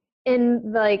something in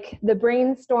like the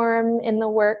brainstorm in the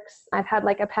works. I've had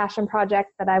like a passion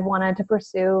project that I've wanted to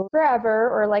pursue forever,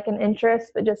 or like an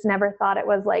interest, but just never thought it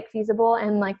was like feasible.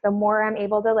 And like the more I'm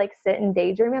able to like sit and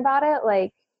daydream about it,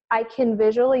 like I can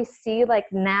visually see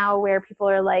like now where people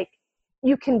are like,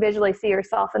 you can visually see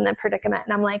yourself in the predicament.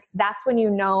 And I'm like, that's when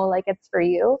you know like it's for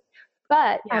you.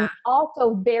 But I'm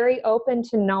also very open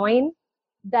to knowing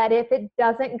that if it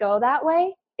doesn't go that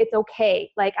way, it's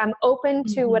okay. Like I'm open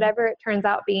to whatever it turns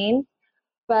out being,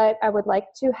 but I would like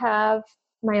to have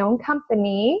my own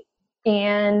company.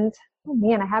 And oh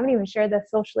man, I haven't even shared this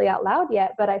socially out loud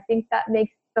yet, but I think that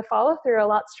makes the follow through a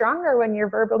lot stronger when you're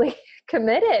verbally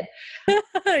committed.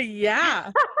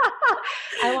 Yeah.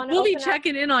 We'll be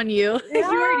checking in on you. Yeah,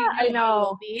 You already know I know.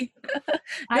 will be.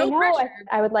 I know.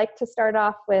 I would like to start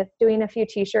off with doing a few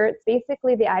t-shirts.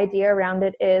 Basically, the idea around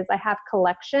it is I have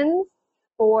collections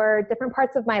for different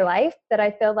parts of my life that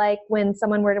I feel like when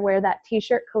someone were to wear that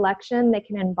t-shirt collection, they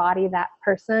can embody that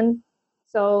person.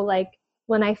 So like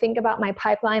when I think about my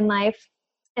pipeline life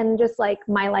and just like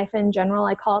my life in general,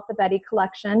 I call it the Betty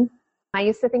collection. I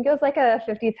used to think it was like a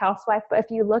 50s housewife, but if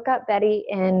you look up Betty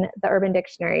in the Urban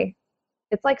Dictionary,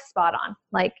 it's like spot on,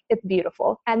 like it's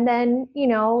beautiful. And then, you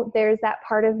know, there's that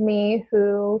part of me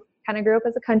who kind of grew up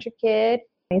as a country kid.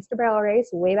 I used to barrel race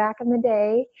way back in the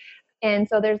day. And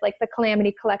so there's like the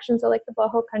Calamity collection, so like the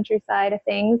boho country side of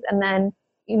things, and then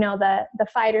the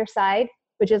fighter side,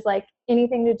 which is like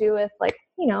anything to do with like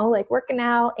like working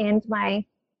out, and my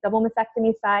double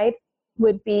mastectomy side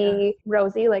would be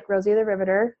Rosie, like Rosie the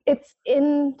Riveter. It's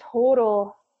in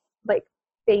total like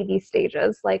baby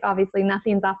stages. Like obviously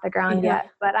nothing's off the ground yet,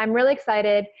 but I'm really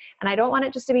excited, and I don't want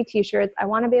it just to be t-shirts. I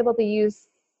want to be able to use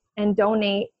and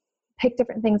donate, pick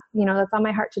different things, that's on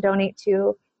my heart to donate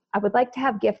to. I would like to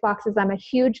have gift boxes. I'm a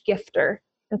huge gifter.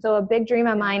 And so a big dream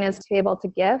of mine is to be able to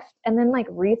gift. And then like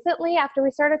recently, after we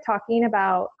started talking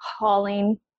about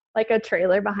hauling like a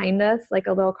trailer behind us, like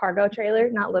a little cargo trailer,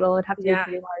 not little, it'd have to be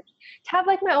pretty large, to have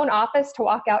like my own office to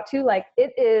walk out to, like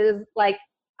it is like,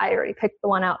 I already picked the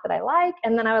one out that I like.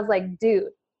 And then I was like, dude,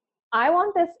 I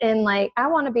want this in like, I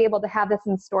want to be able to have this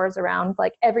in stores around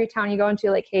like every town you go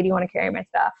into, like, hey, do you want to carry my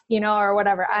stuff? Or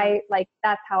whatever. I like,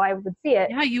 that's how I would see it.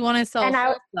 Yeah. You want to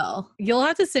sell. You'll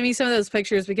have to send me some of those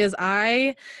pictures because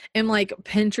I am like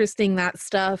Pinteresting that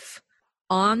stuff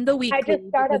on the weekly. I just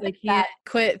started because I can't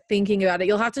quit thinking about it.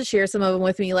 You'll have to share some of them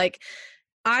with me. Like,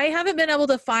 I haven't been able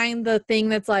to find the thing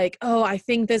that's like, oh, I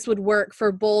think this would work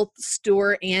for both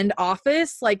store and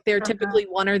office. Like they're typically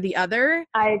one or the other.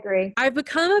 I agree. I've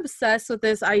become obsessed with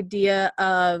this idea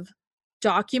of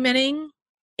documenting.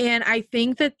 And I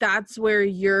think that that's where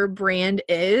your brand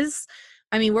is.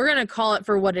 I mean, we're going to call it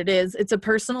for what it is. It's a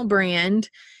personal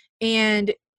brand,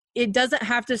 and it doesn't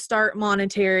have to start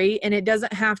monetary, and it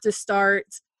doesn't have to start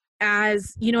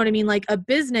as, like a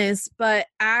business. But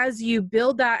as you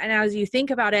build that and as you think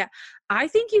about it, I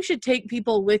think you should take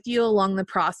people with you along the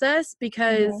process,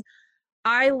 because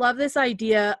I love this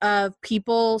idea of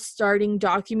people starting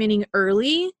documenting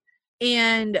early.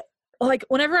 And like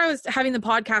whenever I was having the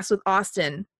podcast with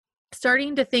Austin,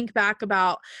 starting to think back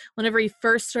about whenever he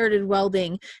first started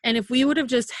welding, and if we would have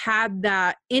just had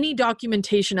that, any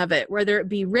documentation of it, whether it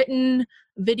be written,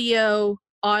 video,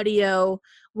 audio,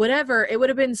 whatever, it would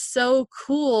have been so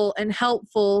cool and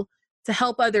helpful to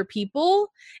help other people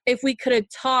if we could have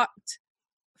talked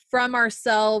from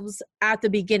ourselves at the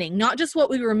beginning, not just what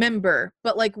we remember,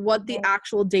 but like what the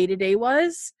actual day-to-day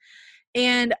was.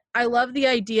 And I love the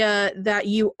idea that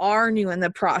you are new in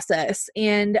the process.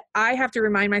 And I have to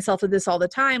remind myself of this all the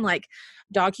time, like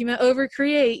document over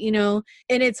create, and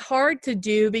it's hard to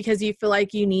do because you feel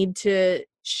like you need to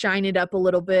shine it up a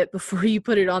little bit before you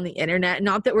put it on the internet.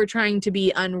 Not that we're trying to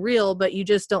be unreal, but you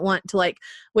just don't want to like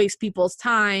waste people's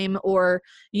time, or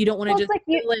you don't want to just like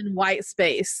fill in white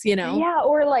space, Yeah.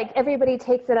 Or like everybody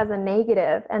takes it as a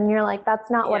negative, and you're like, that's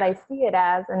not what I see it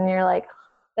as. And you're like,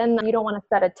 then you don't want to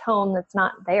set a tone that's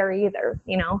not there either,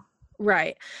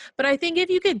 Right. But I think if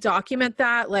you could document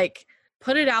that, like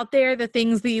put it out there, the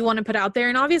things that you want to put out there,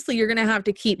 and obviously you're going to have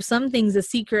to keep some things a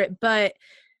secret, but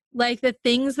like the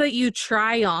things that you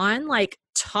try on, like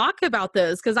talk about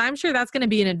those, because I'm sure that's going to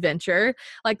be an adventure.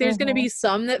 Like there's going to be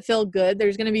some that feel good.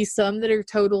 There's going to be some that are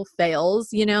total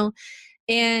fails,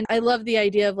 And I love the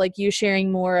idea of like you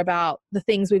sharing more about the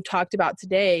things we've talked about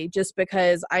today, just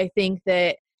because I think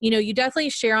that you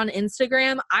definitely share on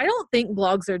Instagram. I don't think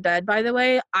blogs are dead, by the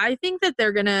way. I think that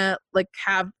they're going to like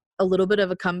have a little bit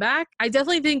of a comeback. I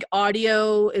definitely think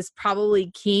audio is probably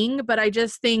king, but I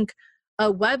just think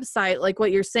a website, like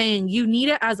what you're saying, you need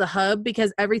it as a hub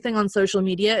because everything on social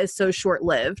media is so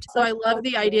short-lived. So I love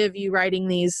the idea of you writing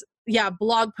these,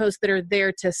 blog posts that are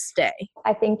there to stay.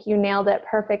 I think you nailed it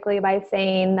perfectly by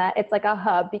saying that it's like a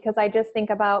hub, because I just think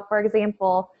about, for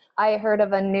example, I heard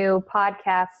of a new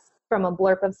podcast from a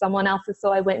blurb of someone else's,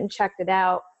 so I went and checked it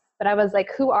out. But I was like,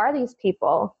 who are these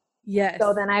people? Yes.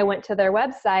 So then I went to their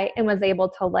website and was able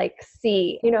to like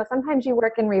see, sometimes you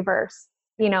work in reverse,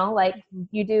 like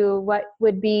you do what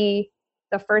would be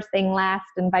the first thing last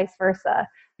and vice versa.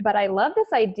 But I love this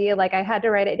idea. Like I had to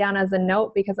write it down as a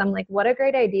note, because I'm like, what a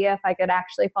great idea if I could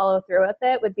actually follow through with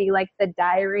it, would be like the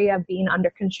diary of being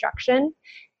under construction,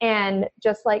 and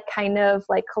just like kind of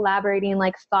like collaborating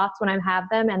like thoughts when I have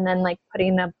them, and then like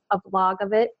putting a vlog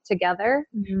of it together.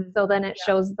 So then it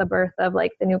shows the birth of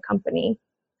like the new company.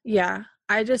 Yeah.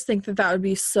 I just think that would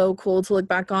be so cool to look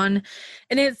back on.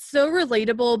 And it's so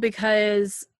relatable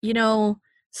because,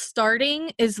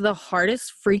 starting is the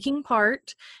hardest freaking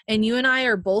part. And you and I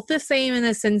are both the same in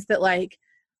the sense that like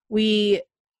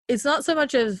it's not so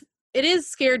much of, it is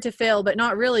scared to fail, but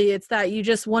not really. It's that you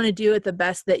just want to do it the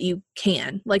best that you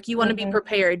can. Like you want to be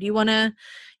prepared. You want to,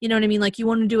 you know what I mean? Like you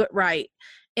want to do it right.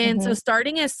 And so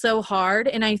starting is so hard.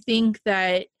 And I think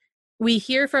that we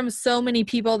hear from so many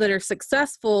people that are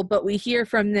successful, but we hear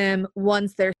from them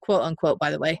once they're quote unquote, by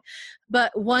the way,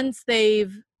 but once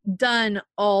they've done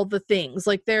all the things.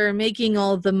 Like they're making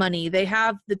all the money. They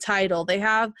have the title. They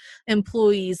have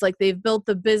employees. Like they've built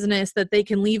the business that they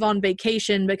can leave on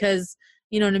vacation because,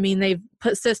 you know what I mean? They've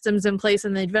put systems in place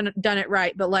and they've done it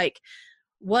right. But like,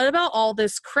 what about all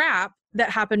this crap that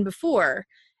happened before?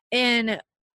 And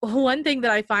one thing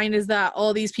that I find is that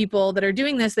all these people that are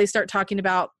doing this, they start talking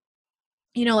about,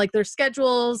 you know, like their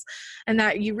schedules and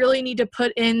that you really need to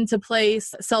put into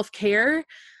place self-care.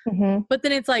 Mm-hmm. But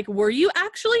then it's like, were you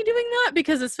actually doing that?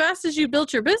 Because as fast as you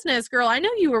built your business, girl, I know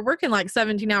you were working like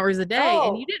 17 hours a day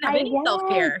and you didn't have any Yes.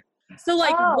 self-care. So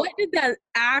like, Oh, what did that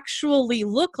actually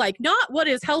look like? Not what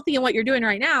is healthy and what you're doing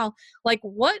right now. Like,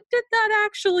 what did that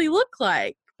actually look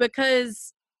like?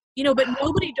 Because, you know, but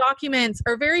nobody documents,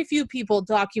 or very few people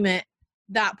document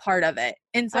that part of it.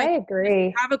 And so I I think you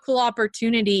agree. have a cool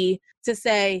opportunity to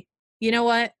say, you know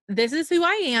what, this is who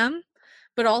I am,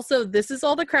 but also this is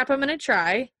all the crap I'm going to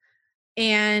try,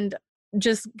 and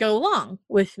just go along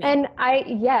with me. And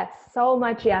yes, so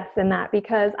much yes in that,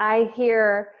 because I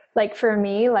hear, like, for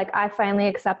me, like, I finally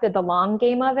accepted the long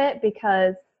game of it,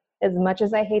 because as much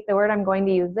as I hate the word, I'm going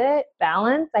to use it,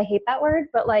 balance. I hate that word,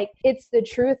 but like, it's the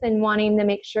truth, in wanting to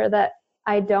make sure that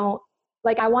I don't,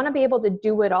 like, I want to be able to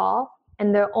do it all.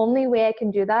 And the only way I can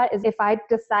do that is if I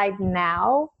decide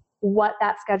now what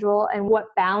that schedule and what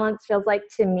balance feels like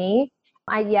to me.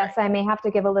 Yes, I may have to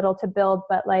give a little to build,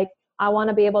 but like, I want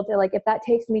to be able to, like, if that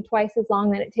takes me twice as long,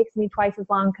 then it takes me twice as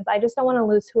long, because I just don't want to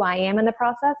lose who I am in the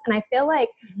process. And I feel like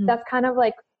that's kind of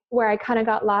like where I kind of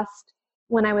got lost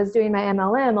when I was doing my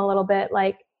MLM a little bit.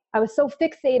 Like, I was so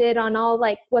fixated on all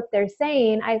like what they're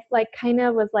saying. I like kind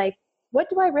of was like, what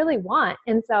do I really want?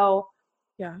 And so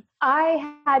Yeah.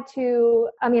 I had to,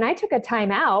 I mean, I took a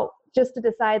time out just to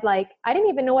decide, like, I didn't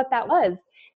even know what that was.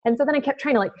 And so then I kept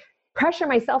trying to like pressure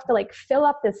myself to like fill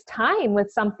up this time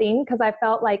with something, because I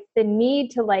felt like the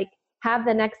need to like have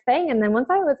the next thing. And then once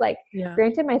I was like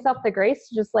granted myself the grace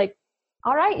to just like,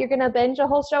 all right, you're going to binge a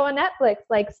whole show on Netflix,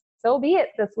 like, so be it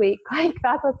this week. Like,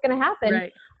 that's what's going to happen.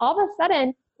 Right. All of a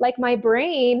sudden, like, my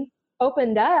brain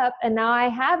opened up, and now I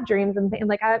have dreams and things,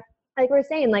 like we're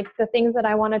saying, like the things that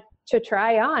I wanted to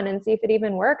try on and see if it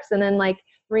even works. And then like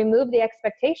remove the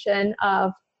expectation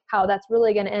of how that's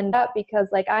really going to end up, because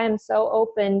like I am so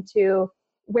open to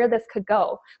where this could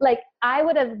go. Like, I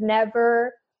would have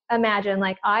never imagined,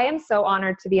 like, I am so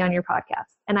honored to be on your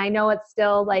podcast. And I know it's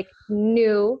still like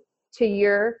new to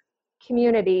your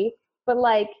community, but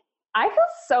like, I feel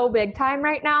so big time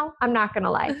right now. I'm not going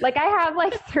to lie. Like, I have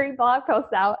like 3 blog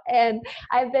posts out, and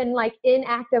I've been like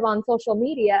inactive on social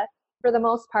media for the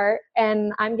most part.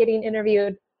 And I'm getting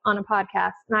interviewed on a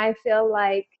podcast, and I feel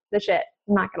like the shit.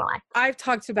 I'm not going to lie. I've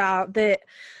talked about that.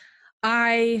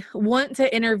 I want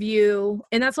to interview,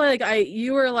 and that's why like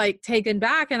you were like taken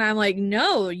back, and I'm like,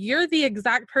 no, you're the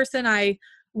exact person I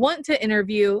want to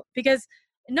interview, because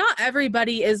not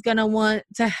everybody is going to want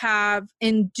to have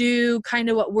and do kind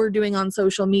of what we're doing on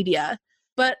social media.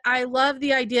 But I love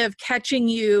the idea of catching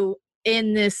you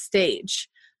in this stage,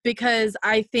 because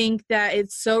I think that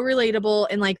it's so relatable,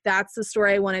 and like that's the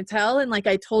story I want to tell. And like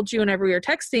I told you whenever we were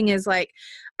texting, is like,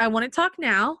 I want to talk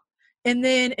now, and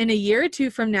then in a year or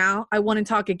 2 from now, I want to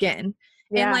talk again.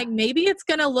 Yeah. And like, maybe it's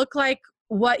going to look like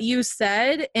what you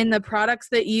said in the products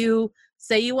that you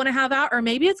say you want to have out, or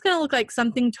maybe it's going to look like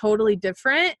something totally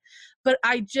different. But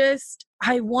I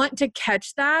want to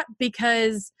catch that,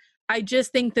 because I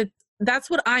just think that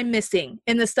that's what I'm missing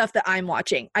in the stuff that I'm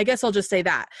watching. I guess I'll just say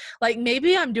that. Like,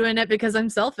 maybe I'm doing it because I'm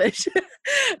selfish,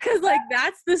 because like,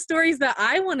 that's the stories that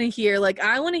I want to hear. Like,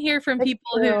 I want to hear from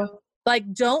people who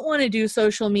like don't want to do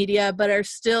social media, but are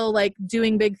still like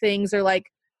doing big things, or like,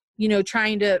 you know,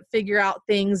 trying to figure out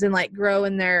things and like grow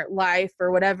in their life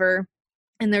or whatever,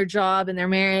 in their job and their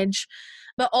marriage,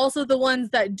 but also the ones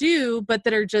that do, but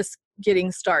that are just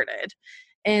getting started.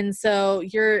 And so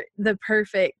you're the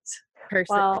perfect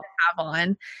person to have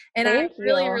on. And I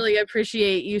really, really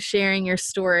appreciate you sharing your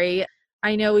story.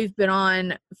 I know we've been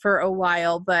on for a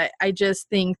while, but I just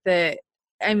think that,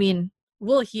 I mean,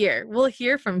 we'll hear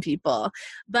from people,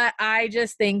 but I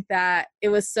just think that it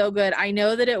was so good. I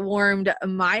know that it warmed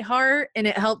my heart, and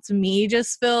it helped me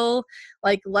just feel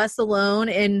like less alone.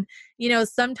 And, you know,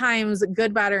 sometimes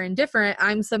good, bad, or indifferent,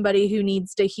 I'm somebody who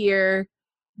needs to hear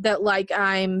that like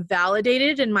I'm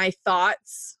validated in my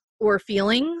thoughts or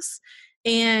feelings.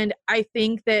 And I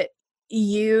think that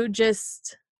you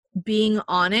just being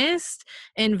honest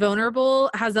and vulnerable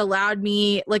has allowed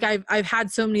me, like I've had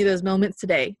so many of those moments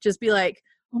today, just be like,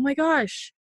 oh my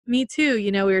gosh, Me too.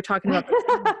 You know, we were talking about this,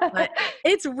 but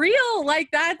it's real. Like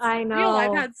that's I real.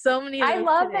 I've know. had so many of I those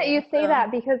love that today. you say that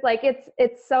because like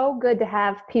it's so good to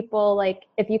have people like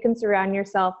if you can surround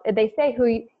yourself. They say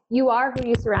you are who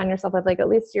you surround yourself with, like at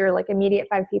least your like immediate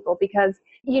 5 people, because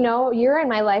you know you're in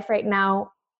my life right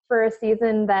now for a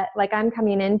season that like I'm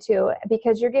coming into,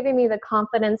 because you're giving me the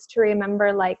confidence to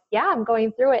remember like, yeah, I'm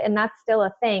going through it and that's still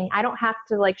a thing. I don't have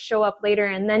to like show up later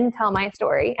and then tell my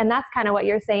story. And that's kind of what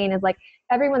you're saying is like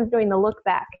everyone's doing the look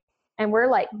back and we're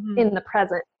like in the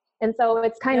present. And so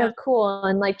it's kind of cool.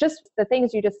 And like just the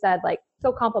things you just said, like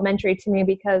so complimentary to me,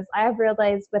 because I have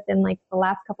realized within like the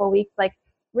last couple of weeks, like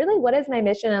really what is my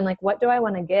mission and like what do I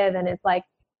want to give? And it's like,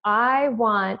 I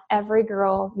want every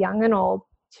girl, young and old,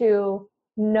 to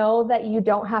know that you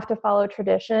don't have to follow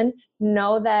tradition.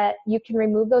 Know that you can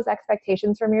remove those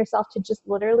expectations from yourself to just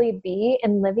literally be,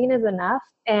 and living is enough.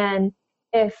 And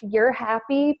if you're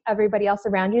happy, everybody else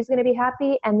around you is going to be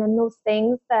happy. And then those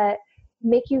things that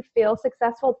make you feel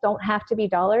successful don't have to be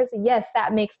dollars. Yes,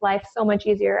 that makes life so much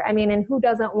easier. I mean, and who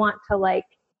doesn't want to like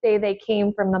say they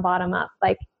came from the bottom up?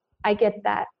 Like, I get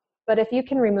that. But if you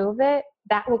can remove it,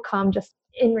 that will come just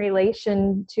in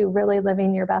relation to really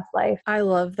living your best life. I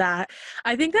love that.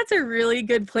 I think that's a really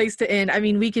good place to end. I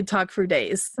mean, we could talk for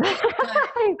days.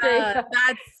 I agree.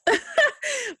 That's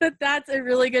but that's a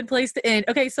really good place to end.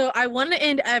 Okay, so I want to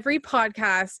end every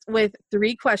podcast with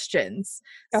 3 questions.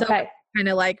 So Okay. kind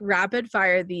of like rapid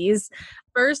fire these.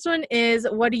 First one is,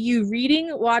 what are you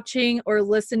reading, watching, or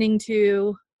listening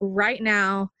to right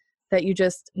now that you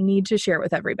just need to share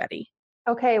with everybody?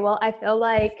 Okay, well, I feel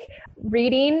like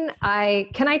reading,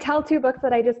 can I tell 2 books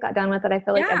that I just got done with that I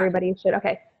feel like everybody should?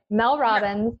 Okay. Mel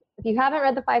Robbins, if you haven't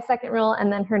read The 5-Second Rule,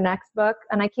 and then her next book,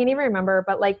 and I can't even remember,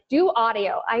 but like do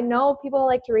audio. I know people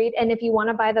like to read, and if you want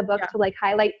to buy the book to like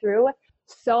highlight through,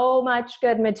 so much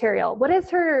good material. What is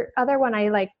her other one? I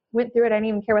like went through it. I didn't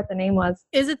even care what the name was.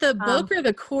 Is it the book or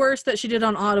the course that she did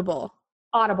on Audible?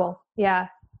 Audible. Yeah.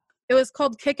 It was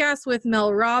called Kick-Ass with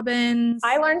Mel Robbins.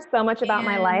 I learned so much about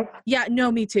my life. Yeah,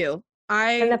 no, me too.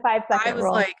 In the 5-second was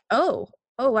rule. like, oh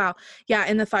wow. Yeah,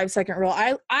 in the 5-second rule.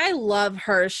 I love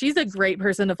her. She's a great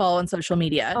person to follow on social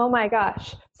media. Oh my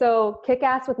gosh. So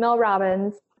Kick-Ass with Mel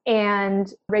Robbins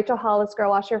and Rachel Hollis,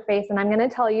 Girl Wash Your Face. And I'm going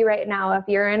to tell you right now, if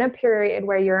you're in a period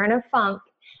where you're in a funk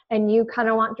and you kind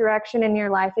of want direction in your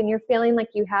life and you're feeling like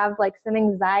you have like some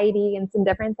anxiety and some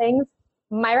different things,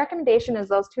 my recommendation is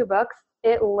those 2 books.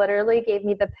 It literally gave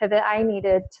me the pivot I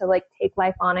needed to like take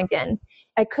life on again.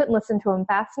 I couldn't listen to them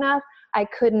fast enough. I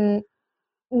couldn't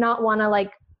not want to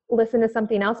like listen to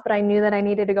something else, but I knew that I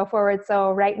needed to go forward.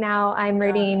 So right now I'm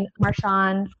reading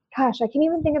Marshawn. Gosh, I can't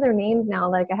even think of their names now.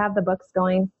 Like I have the books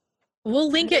going.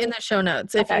 We'll link it in the show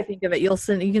notes. If you think of it, you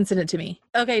can send it to me.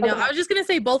 Okay. No, I was just going to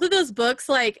say both of those books,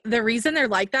 like the reason they're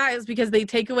like that is because they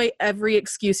take away every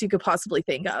excuse you could possibly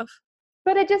think of.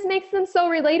 But it just makes them so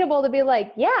relatable to be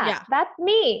like, yeah. That's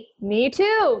me. Me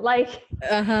too. Like,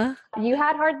 you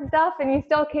had hard stuff and you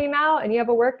still came out and you have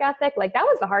a work ethic. Like that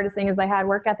was the hardest thing, is I had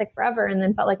work ethic forever and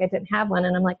then felt like I didn't have one.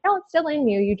 And I'm like, no, it's still in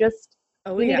you. You just,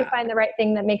 you need to find the right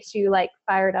thing that makes you like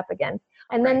fired up again.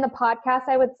 And then the podcast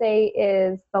I would say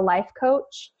is The Life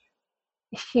Coach.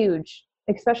 Huge.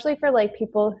 Especially for like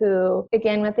people who,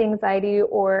 again, with anxiety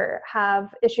or have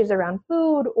issues around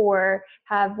food or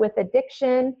have with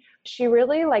addiction. She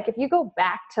really, like, if you go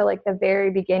back to like the very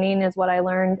beginning, is what I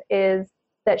learned is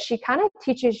that she kind of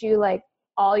teaches you like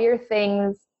all your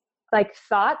things, like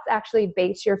thoughts actually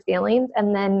base your feelings,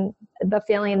 and then the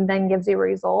feeling then gives you a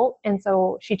result. And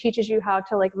so she teaches you how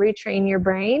to like retrain your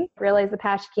brain, realize the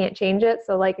past, you can't change it.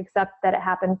 So like accept that it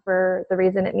happened for the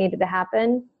reason it needed to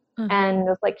happen. And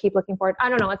just like keep looking forward. I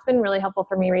don't know. It's been really helpful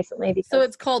for me recently because so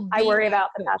it's called I worry about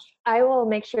the past. I will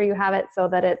make sure you have it so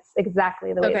that it's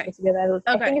exactly the way it's supposed to be.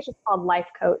 I think it's just called Life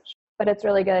Coach, but it's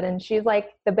really good. And she's like,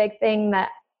 the big thing that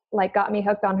like got me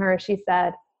hooked on her, she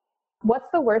said,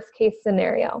 what's the worst case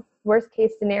scenario? Worst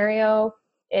case scenario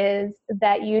is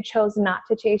that you chose not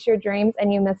to chase your dreams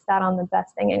and you missed out on the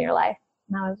best thing in your life.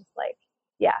 And I was just like,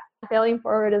 yeah, failing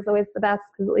forward is always the best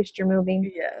because at least you're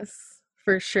moving. Yes.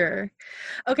 For sure.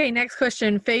 Okay, next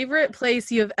question. Favorite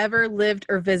place you have ever lived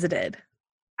or visited?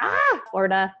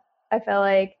 Florida. I feel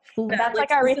like that's like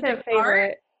our recent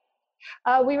favorite.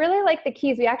 We really like the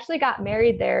Keys. We actually got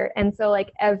married there. And so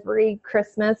like every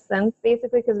Christmas since,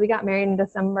 basically, because we got married in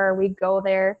December, we go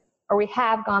there, or we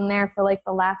have gone there for like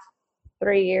the last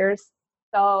 3 years.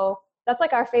 So that's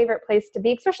like our favorite place to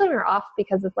be, especially when we're off,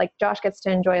 because it's like Josh gets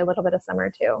to enjoy a little bit of summer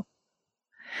too.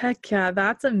 Heck yeah,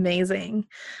 that's amazing.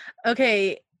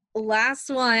 Okay, last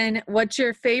one. What's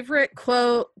your favorite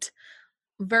quote,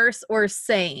 verse, or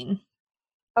saying?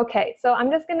 Okay, so I'm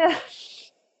just going to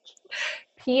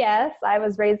P.S. I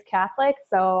was raised Catholic,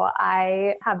 so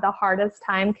I have the hardest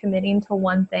time committing to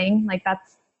one thing. Like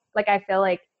that's like I feel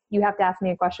like you have to ask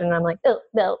me a question and I'm like, oh,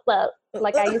 no, well.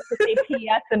 Like I used to say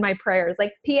P.S. in my prayers,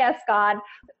 like P.S. God.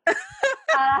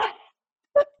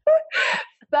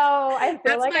 So I feel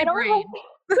That's like my I don't brain.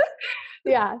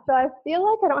 yeah. So I feel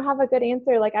like I don't have a good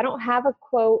answer. Like I don't have a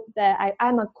quote that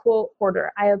I'm a quote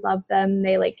hoarder. I love them.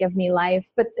 They like give me life.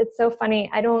 But it's so funny.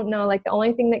 I don't know. Like the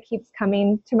only thing that keeps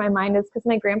coming to my mind is because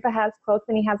my grandpa has quotes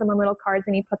and he has them on little cards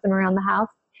and he puts them around the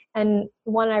house. And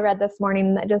one I read this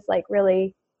morning that just like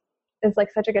really is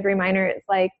like such a good reminder. It's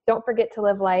like, don't forget to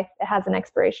live life. It has an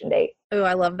expiration date. Oh,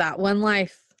 I love that. One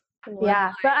life.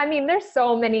 Yeah. But I mean, there's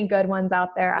so many good ones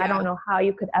out there. Yeah, I don't know how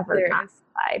you could ever there not is.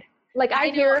 decide. Like I I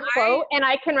know. hear a quote and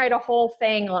I can write a whole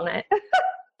thing on it.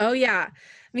 Oh yeah,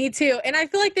 me too. And I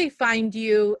feel like they find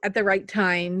you at the right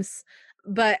times,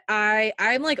 but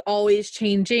I'm like always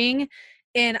changing,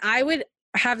 and I would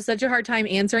have such a hard time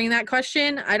answering that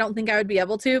question. I don't think I would be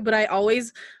able to, but I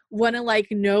always want to like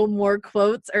know more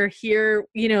quotes or hear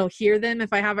them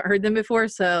if I haven't heard them before.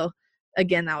 So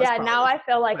again, that was Yeah, now I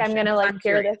feel like I'm question, gonna 'cause like I'm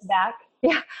hear curious. this back.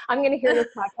 Yeah, I'm gonna hear this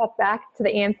podcast back to the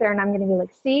answer, and I'm gonna be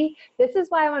like, "See, this is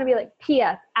why I want to be like."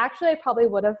 P.S. Actually, I probably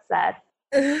would have said,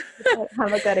 I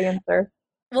 "Have a good answer."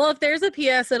 Well, if there's a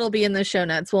PS, it'll be in the show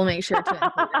notes. We'll make sure to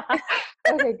include it.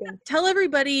 Okay, good. Tell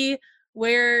everybody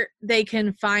where they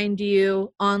can find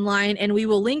you online, and we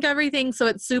will link everything so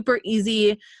it's super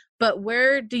easy. But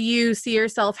where do you see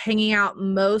yourself hanging out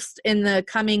most in the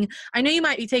coming? I know you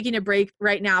might be taking a break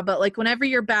right now, but like whenever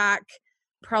you're back,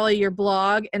 probably your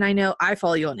blog. And I know I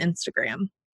follow you on Instagram.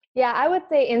 Yeah, I would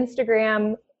say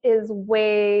Instagram is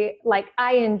way like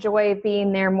I enjoy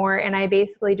being there more, and I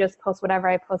basically just post whatever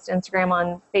I post to Instagram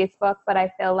on Facebook. But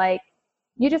I feel like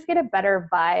you just get a better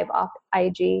vibe off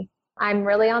IG. I'm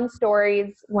really on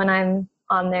stories when I'm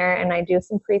on there, and I do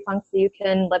some pre-funk so you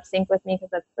can lip sync with me because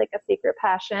that's like a secret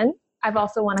passion. I've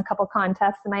also won a couple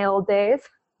contests in my old days.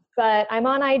 But I'm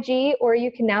on IG, or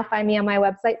you can now find me on my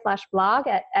website /blog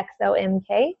at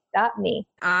xomk.me.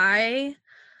 I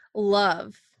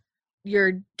love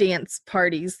your dance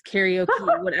parties,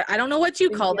 karaoke, whatever. I don't know what you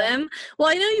Thank call you. them. Well,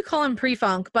 I know you call them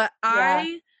pre-funk, but Yeah.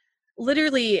 I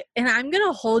literally, and I'm going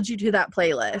to hold you to that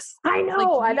playlist. I Like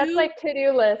know. That's like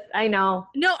to-do list. I know.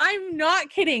 no, I'm not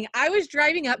kidding. I was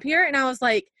driving up here and I was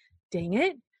like, dang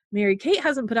it, Mary Kate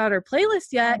hasn't put out her playlist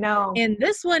I yet. know. And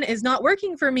this one is not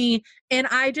working for me. And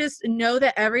I just know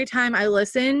that every time I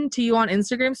listen to you on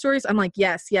Instagram stories, I'm like,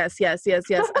 yes, yes, yes, yes,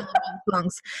 yes. I love those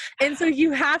songs. And so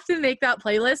you have to make that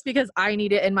playlist because I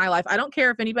need it in my life. I don't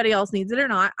care if anybody else needs it or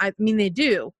not. I mean, they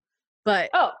do, but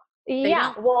Oh, they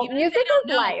yeah. don't, Well, even if music they don't is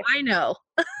know, life. I know.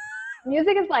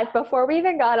 Music is life. Before we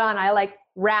even got on, I like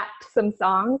rapped some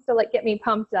songs to like get me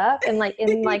pumped up and like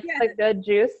in like Yes. the good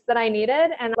juice that I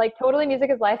needed. And like totally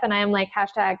music is life. And I am like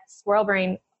hashtag squirrel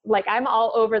brain. Like I'm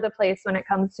all over the place when it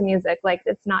comes to music. Like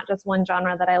it's not just one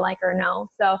genre that I like or know.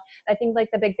 So I think like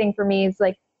the big thing for me is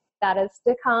like that is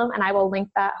to come. And I will link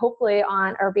that hopefully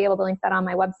on, or be able to link that on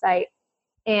my website.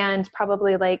 And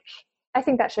probably like, I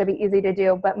think that should be easy to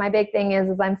do. But my big thing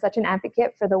is I'm such an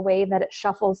advocate for the way that it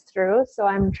shuffles through. So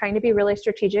I'm trying to be really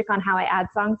strategic on how I add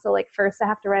songs. So like first I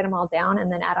have to write them all down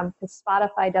and then add them, because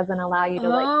Spotify doesn't allow you to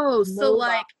like. Oh, so move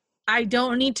like up. I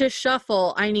don't need to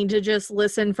shuffle. I need to just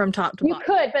listen from top to You bottom.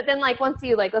 could, but then like once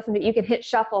you like listen to it, you can hit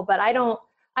shuffle. But I don't.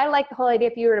 I like the whole idea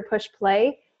if you were to push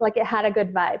play, like it had a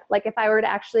good vibe. Like if I were to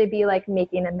actually be like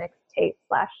making a mixtape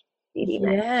 /CD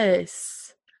mix.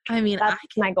 Yes. I mean, That's I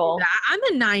can my do goal. that.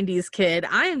 I'm a 90s kid.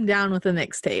 I am down with a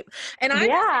mixtape. And I'm the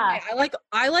same Yeah. way.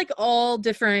 I like all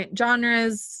different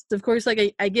genres. Of course,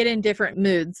 like I get in different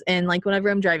moods, and like whenever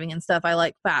I'm driving and stuff, I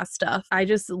like fast stuff. I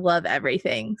just love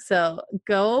everything. So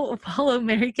go follow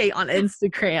Mary Kate on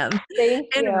Instagram Thank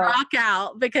and you. rock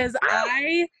out, because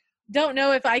I don't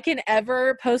know if I can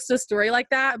ever post a story like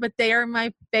that, but they are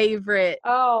my favorite.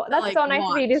 Oh, that's like, so nice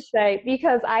of you to watch. say,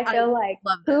 because I feel like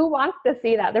love who wants to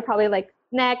see that? They're probably like,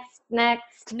 next,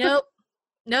 next. Nope.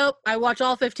 I watch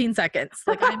all 15 seconds.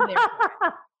 Like I'm there for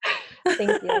it.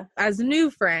 Thank you. As new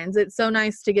friends, it's so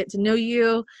nice to get to know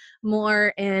you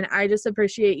more. And I just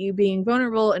appreciate you being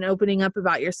vulnerable and opening up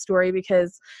about your story,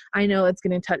 because I know it's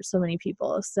going to touch so many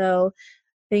people. So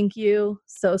thank you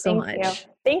so Thank much. you.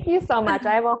 Thank you so much.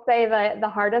 I will say that the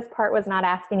hardest part was not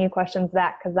asking you questions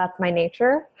back, because that's my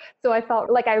nature. So I felt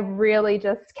like I really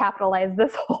just capitalized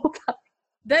this whole time.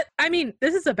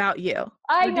 This is about you.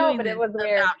 I We're know, doing but it this was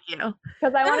weird about you.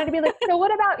 because I wanted to be like, so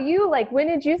what about you? Like, when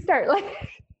did you start? Like,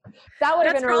 that would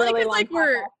have That's been a probably really because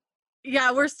long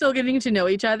like we're still getting to know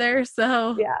each other.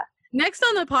 So yeah. Next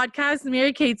on the podcast,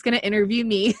 Mary Kate's going to interview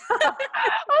me. Oh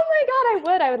my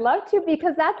God, I would love to,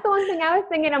 because that's the one thing I was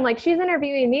thinking. I'm like, she's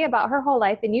interviewing me about her whole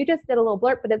life and you just did a little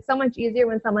blurb, but it's so much easier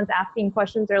when someone's asking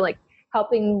questions or like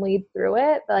helping lead through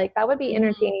it. Like that would be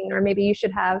entertaining, or maybe you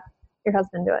should have your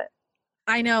husband do it.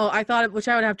 I know. I thought, which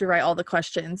I would have to write all the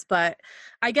questions, but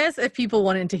I guess if people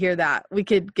wanted to hear that, we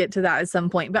could get to that at some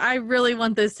point. But I really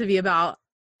want this to be about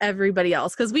everybody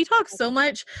else, because we talk so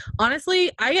much.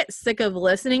 Honestly, I get sick of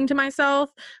listening to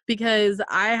myself because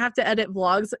I have to edit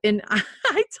vlogs and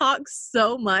I talk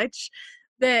so much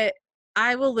that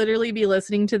I will literally be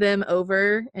listening to them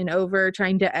over and over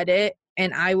trying to edit,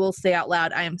 and I will say out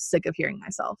loud, I am sick of hearing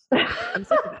myself. I'm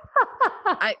sick of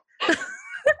it.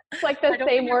 It's like the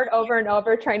same word over and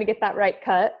over, trying to get that right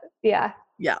cut. Yeah.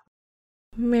 Yeah.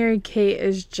 Mary Kate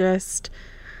is just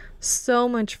so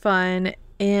much fun,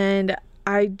 and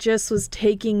I just was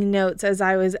taking notes as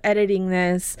I was editing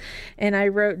this, and I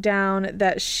wrote down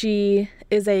that she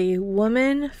is a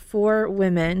woman for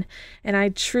women, and I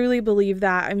truly believe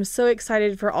that. I'm so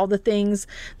excited for all the things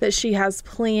that she has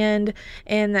planned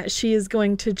and that she is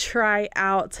going to try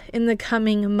out in the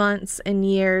coming months and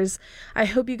years. I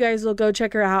hope you guys will go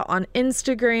check her out on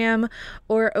Instagram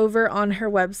or over on her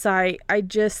website. I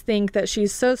just think that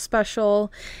she's so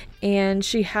special, and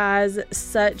she has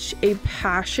such a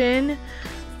passion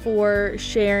for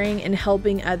sharing and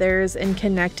helping others and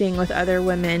connecting with other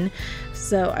women.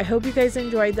 So I hope you guys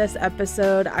enjoyed this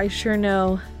episode. I sure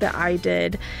know that I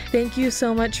did. Thank you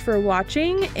so much for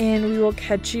watching, and we will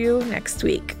catch you next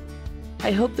week.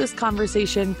 I hope this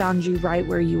conversation found you right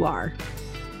where you are.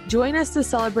 Join us to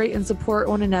celebrate and support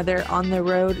one another on the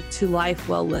road to life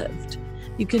well lived.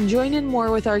 You can join in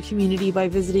more with our community by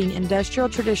visiting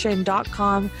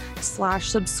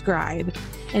industrialtradition.com/subscribe,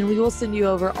 and we will send you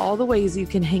over all the ways you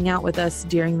can hang out with us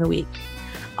during the week.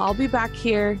 I'll be back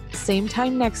here same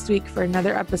time next week for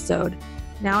another episode.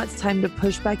 Now it's time to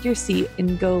push back your seat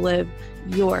and go live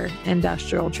your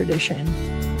industrial tradition.